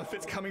safe now if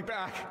it's coming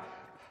back?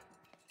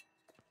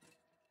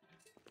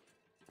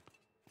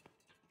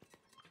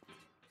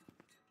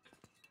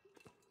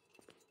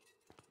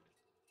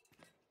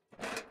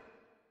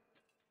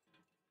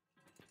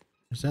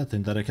 There's that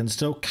thing that I can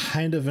still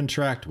kind of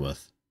interact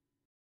with.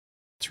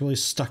 It's really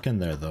stuck in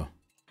there, though.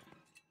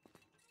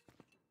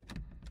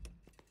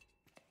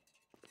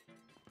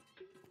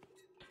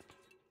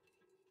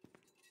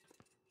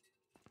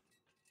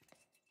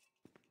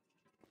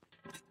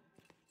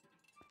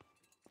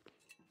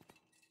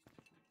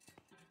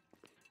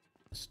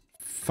 This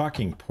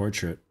fucking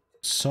portrait.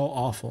 So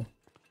awful.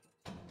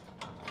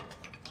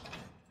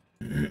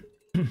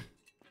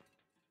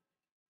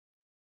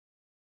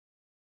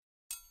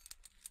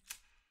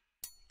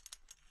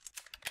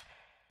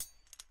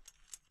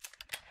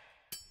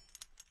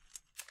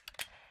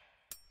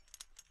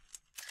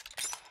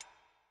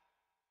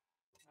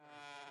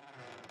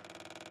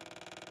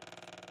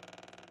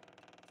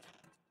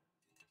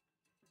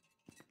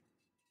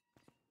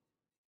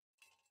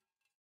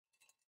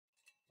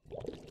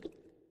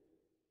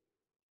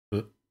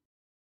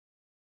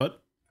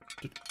 What?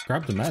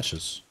 Grab the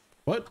matches.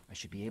 What? I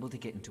should be able to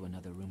get into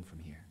another room from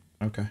here.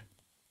 Okay.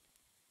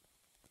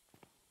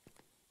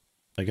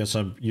 I guess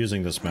I'm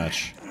using this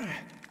match.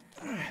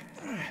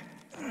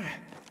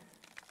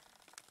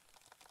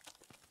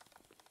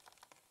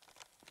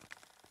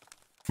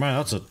 Man,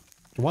 that's a...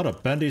 what a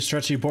bendy,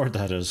 stretchy board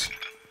that is.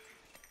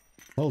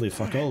 Holy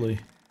fuck, holy.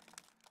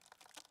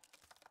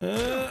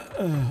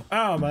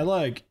 Ow, my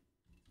leg.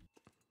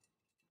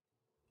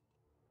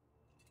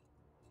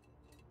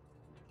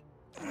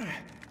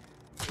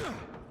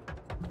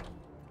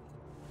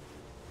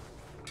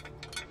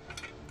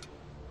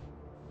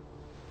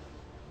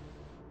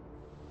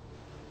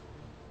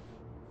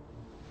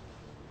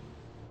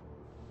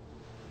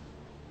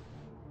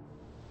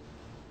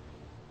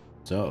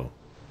 So.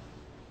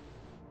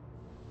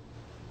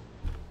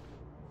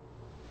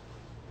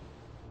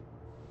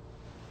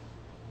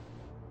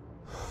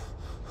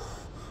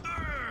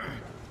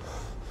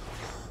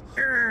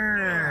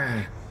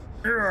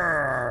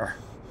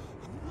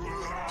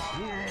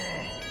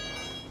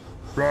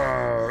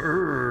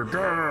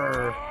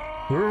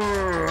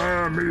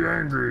 Me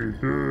angry.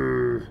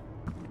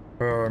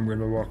 I'm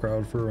gonna walk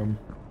out for him.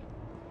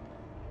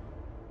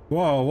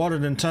 Whoa, what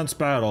an intense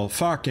battle.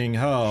 Fucking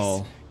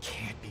hell. This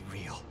can't be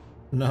real.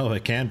 No,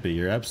 it can't be.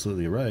 You're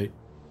absolutely right.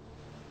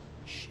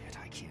 Shit,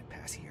 I can't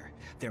pass here.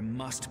 There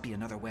must be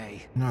another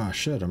way. Nah,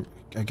 shit.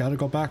 I gotta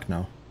go back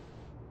now.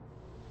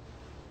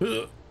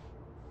 Ugh.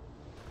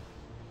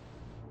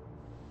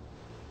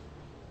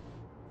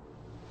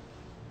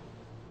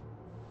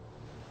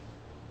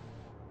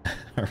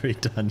 Are we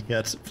done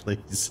yet,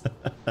 please?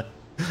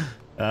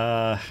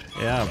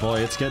 Yeah, boy,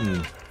 it's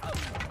getting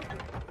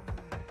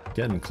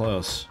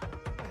close.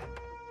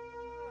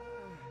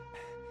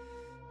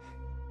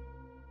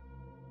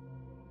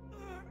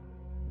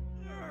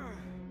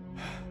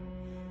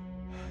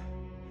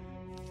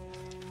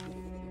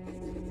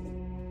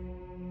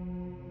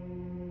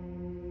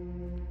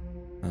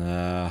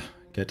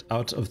 Get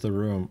out of the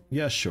room.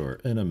 Yeah, sure,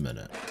 in a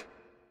minute.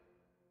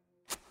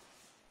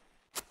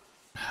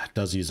 It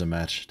does use a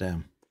match,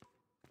 damn.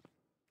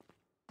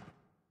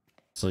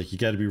 It's like you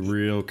gotta be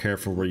real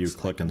careful where you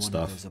click and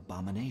stuff. One of those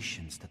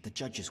abominations that the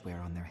judges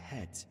wear on their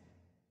heads.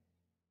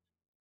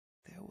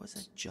 There was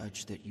a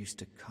judge that used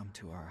to come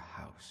to our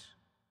house.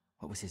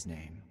 What was his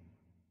name?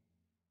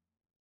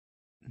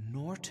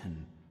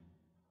 Norton.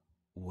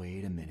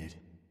 Wait a minute.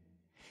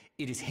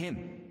 It is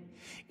him.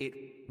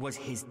 It was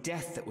his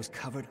death that was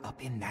covered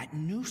up in that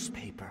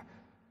newspaper.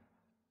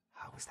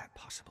 How was that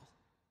possible?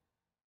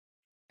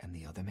 And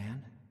the other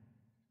man?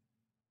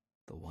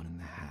 The one in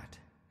the hat.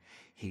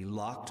 He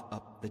locked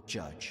up the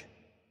judge.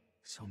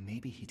 So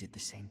maybe he did the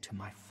same to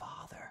my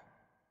father.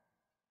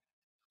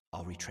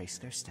 I'll retrace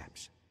their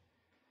steps.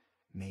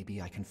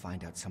 Maybe I can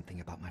find out something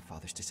about my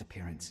father's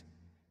disappearance.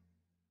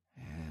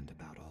 And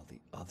about all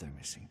the other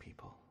missing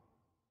people.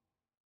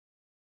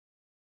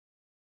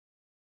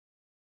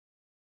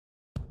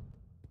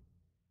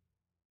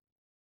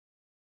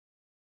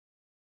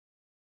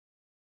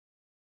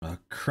 A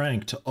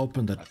crank to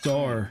open the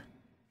door.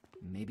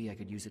 Maybe I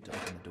could use it to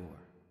open the door.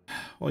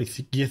 Well,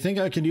 you think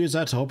I could use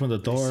that to open the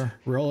door?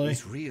 Really?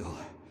 It's real.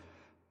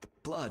 The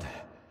blood.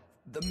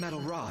 The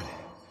metal rod.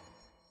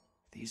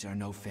 These are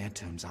no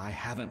phantoms. I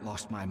haven't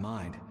lost my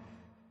mind.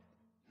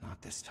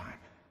 Not this time.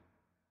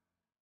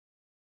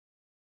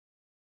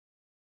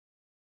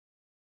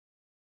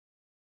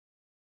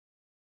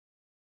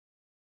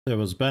 It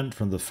was bent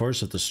from the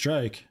force of the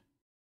strike.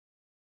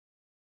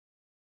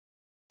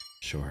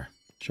 Sure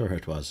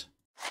it was.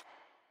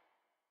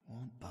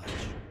 Won't budge.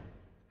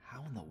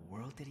 How in the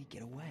world did he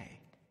get away?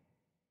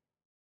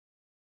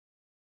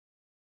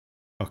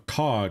 A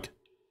cog.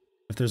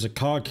 If there's a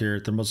cog here,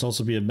 there must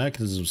also be a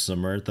mechanism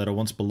somewhere that it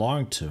once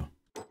belonged to.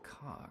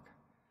 Cog.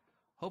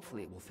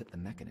 Hopefully it will fit the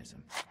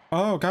mechanism.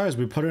 Oh, guys,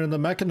 we put it in the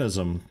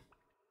mechanism.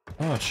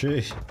 Oh,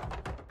 jeez.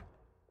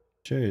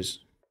 Jeez.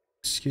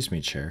 Excuse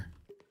me, chair.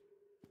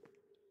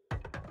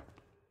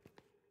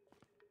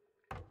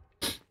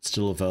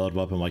 Still a valid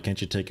weapon. Why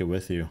can't you take it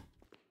with you?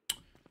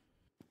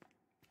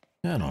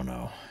 I don't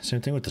know.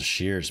 Same thing with the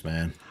shears,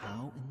 man.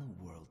 How in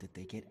the world did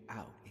they get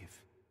out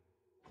if...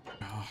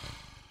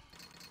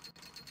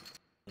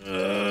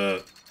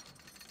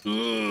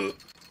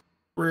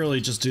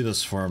 Really, just do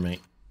this for me.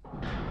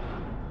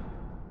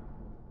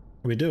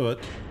 We do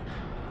it.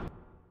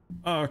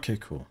 Oh, okay,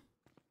 cool.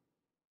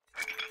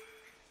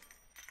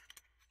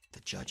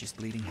 The judge is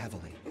bleeding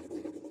heavily.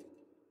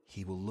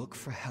 He will look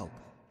for help.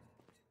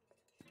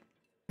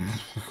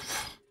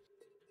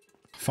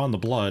 Found the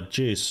blood,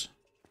 jeez.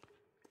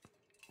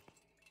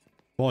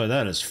 Boy,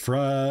 that is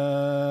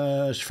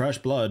fresh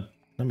blood,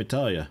 let me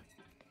tell you.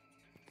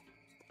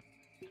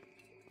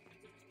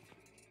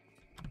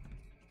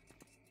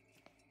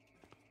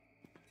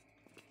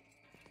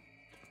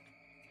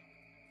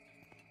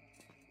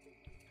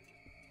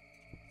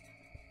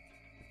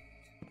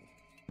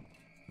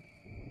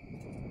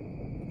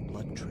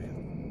 Blood trail.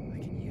 I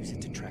can use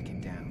it to track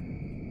him down.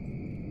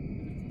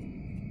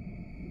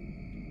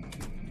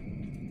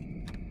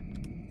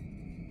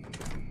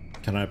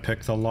 Can I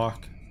pick the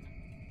lock?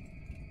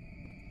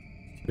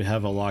 We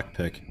have a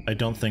lockpick. I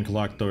don't think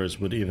locked doors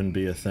would even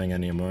be a thing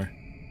anymore.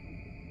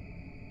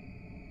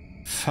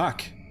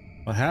 Fuck!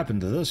 What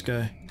happened to this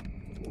guy?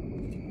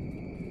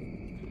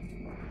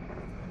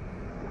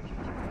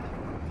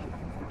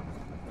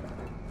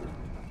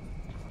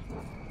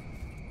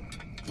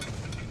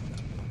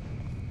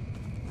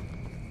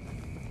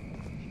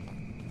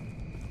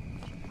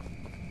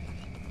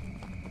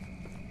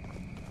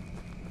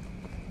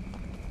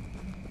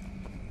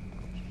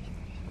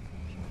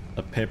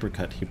 A paper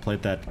cut. He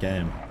played that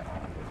game.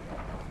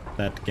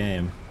 That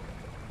game.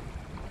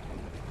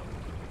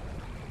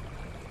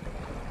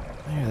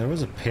 Yeah, there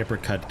was a paper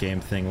cut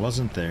game thing,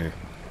 wasn't there?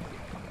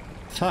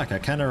 Fuck, I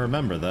kind of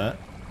remember that.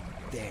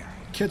 There.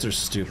 Kids are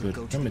stupid,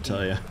 let me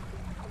tell you.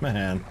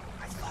 Man.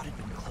 I thought it'd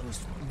been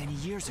closed many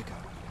years ago.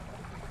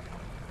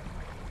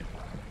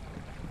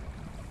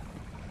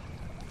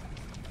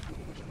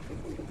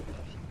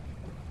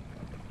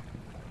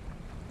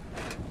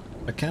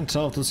 I can't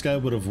tell if this guy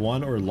would have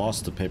won or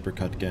lost the paper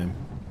cut game.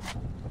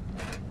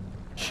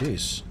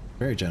 Jeez,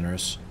 very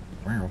generous.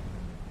 Wow.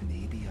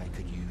 Maybe I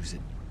could use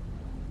it.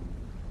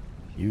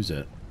 Use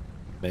it.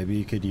 Maybe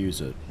you could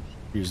use it.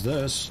 Use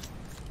this.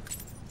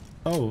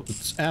 Oh,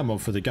 it's ammo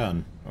for the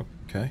gun.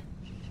 Okay.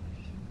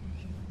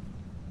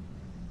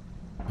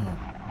 Oh.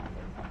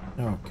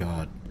 Oh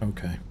god.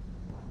 Okay.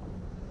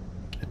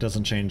 It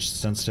doesn't change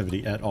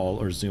sensitivity at all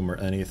or zoom or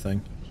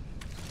anything.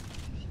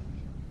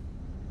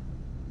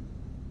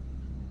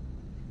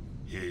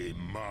 He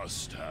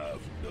must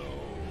have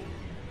known.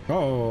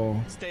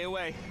 Oh. Stay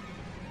away.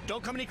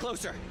 Don't come any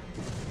closer.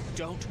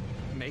 Don't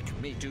make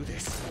me do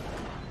this.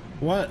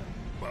 What?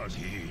 But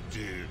he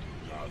did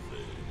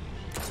nothing.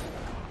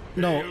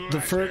 No, the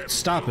first.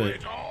 Stop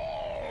it.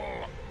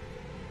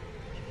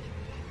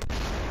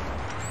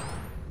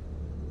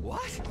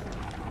 What?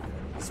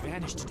 He's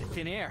vanished into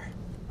thin air.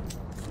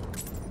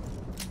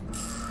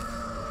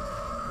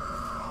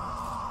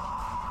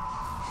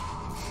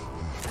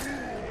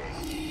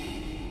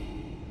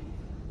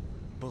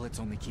 Bullets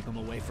only keep him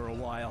away for a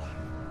while.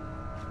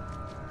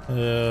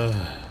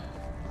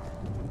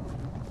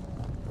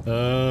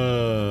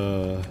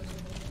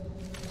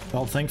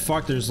 Well, thank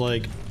fuck there's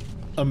like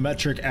a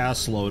metric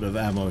ass load of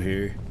ammo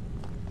here.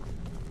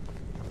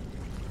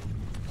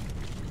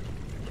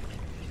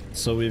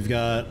 So we've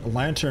got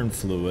lantern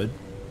fluid,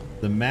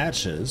 the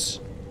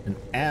matches, and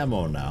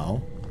ammo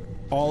now.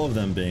 all of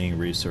them being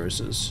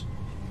resources.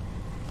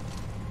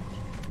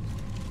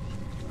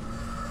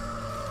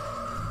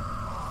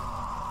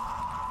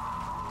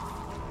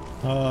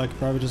 Oh, I could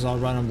probably just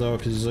outrun him though,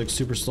 because he's like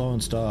super slow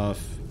and stuff.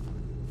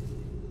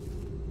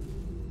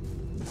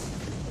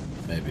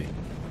 Maybe.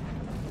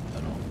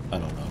 I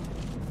don't know.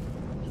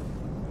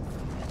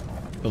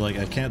 But like,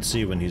 I can't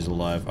see when he's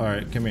alive.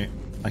 Alright, come here.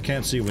 I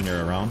can't see when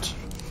you're around.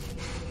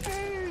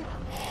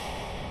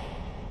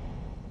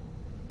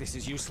 This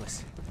is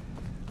useless.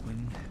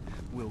 When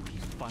will he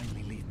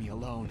finally leave me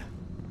alone?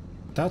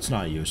 That's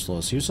not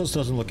useless. Useless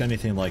doesn't look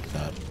anything like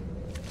that.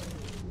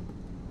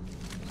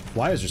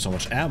 Why is there so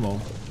much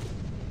ammo?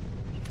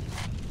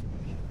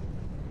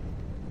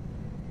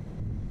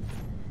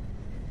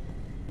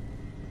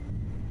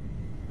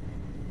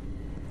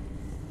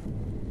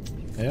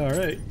 Yeah,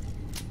 alright.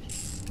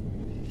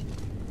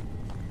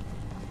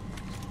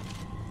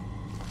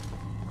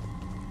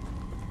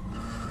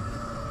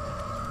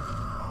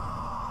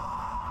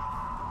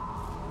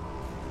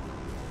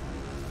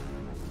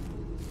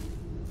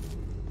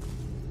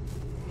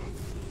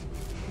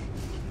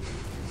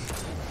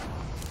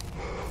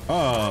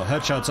 Oh,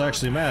 headshots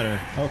actually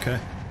matter. Okay.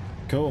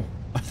 Cool.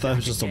 I thought it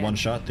was just a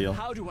one-shot deal.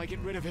 How do I get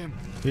rid of him?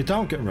 You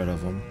don't get rid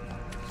of him.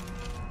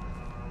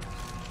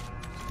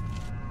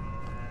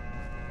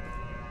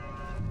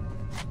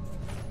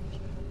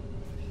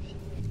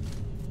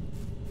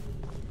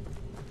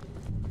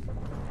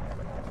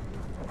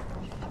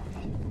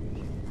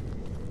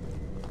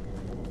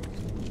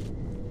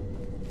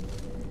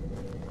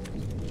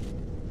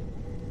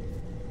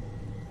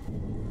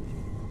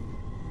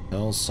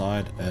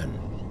 Hillside Inn.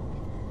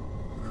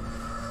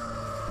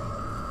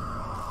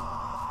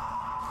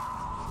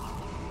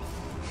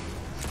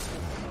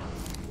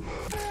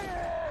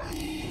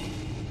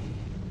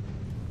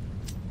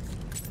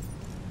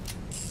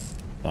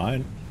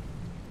 Fine.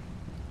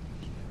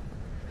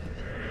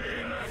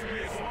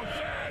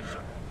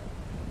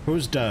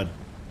 Who's dead?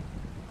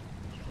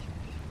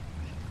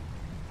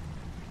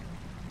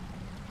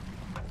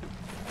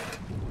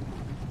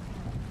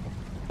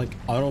 Like,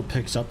 auto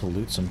picks up the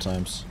loot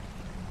sometimes.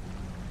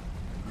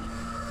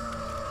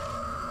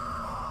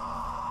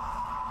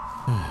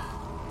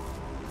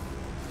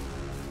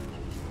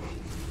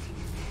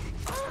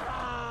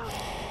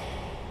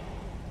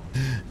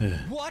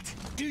 What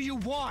do you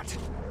want?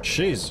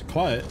 Jeez,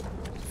 quiet.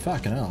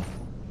 Fucking hell.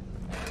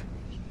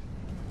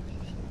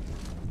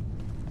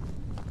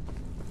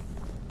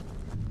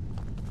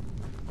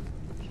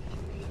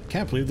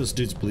 Can't believe this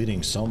dude's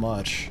bleeding so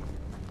much.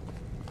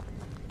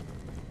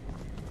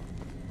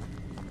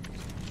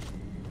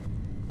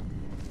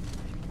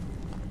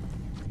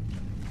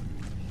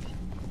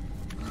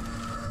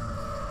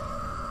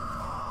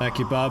 Thank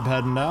you, Bob,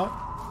 heading out.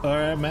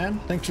 Alright, man.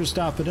 Thanks for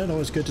stopping in.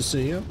 Always good to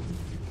see you.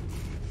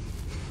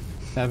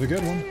 Have a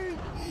good one.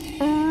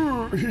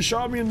 He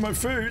shot me in my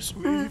face.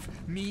 Leave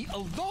me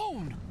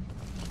alone.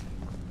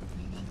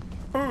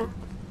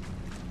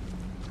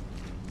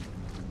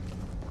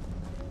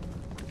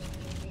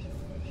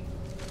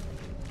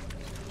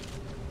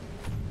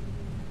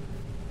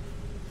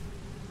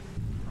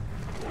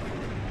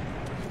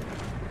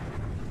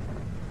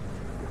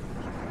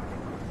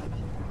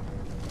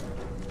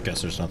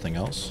 Guess there's nothing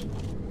else.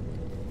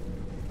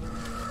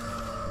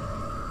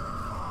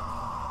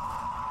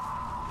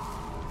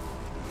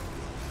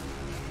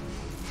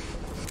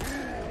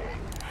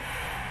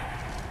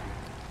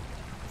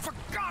 For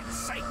God's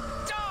sake,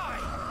 die!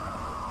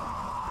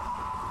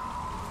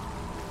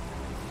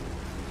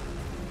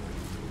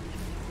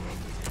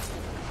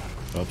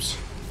 Oops.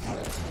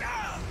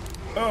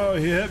 Oh,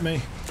 he hit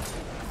me.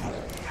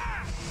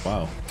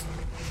 Wow.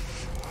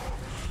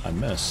 I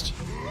missed.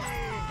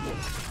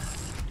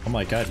 Oh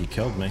my god, he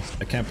killed me.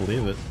 I can't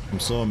believe it. I'm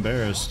so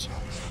embarrassed.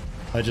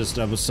 I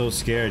was so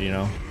scared, you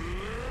know.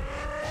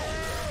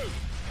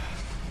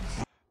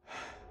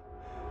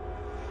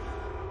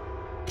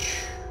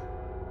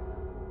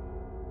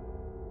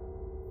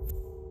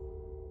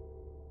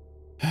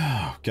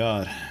 Oh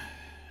god.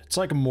 It's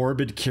like a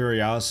morbid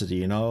curiosity,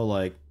 you know?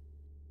 Like,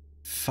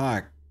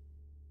 fuck.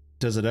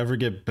 Does it ever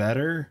get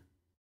better?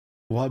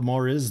 What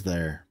more is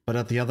there? But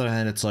at the other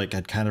hand, it's like,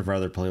 I'd kind of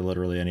rather play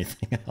literally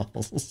anything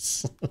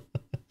else.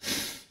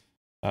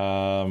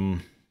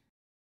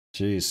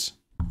 Jeez.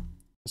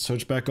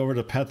 Switch back over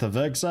to Path of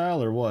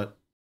Exile or what?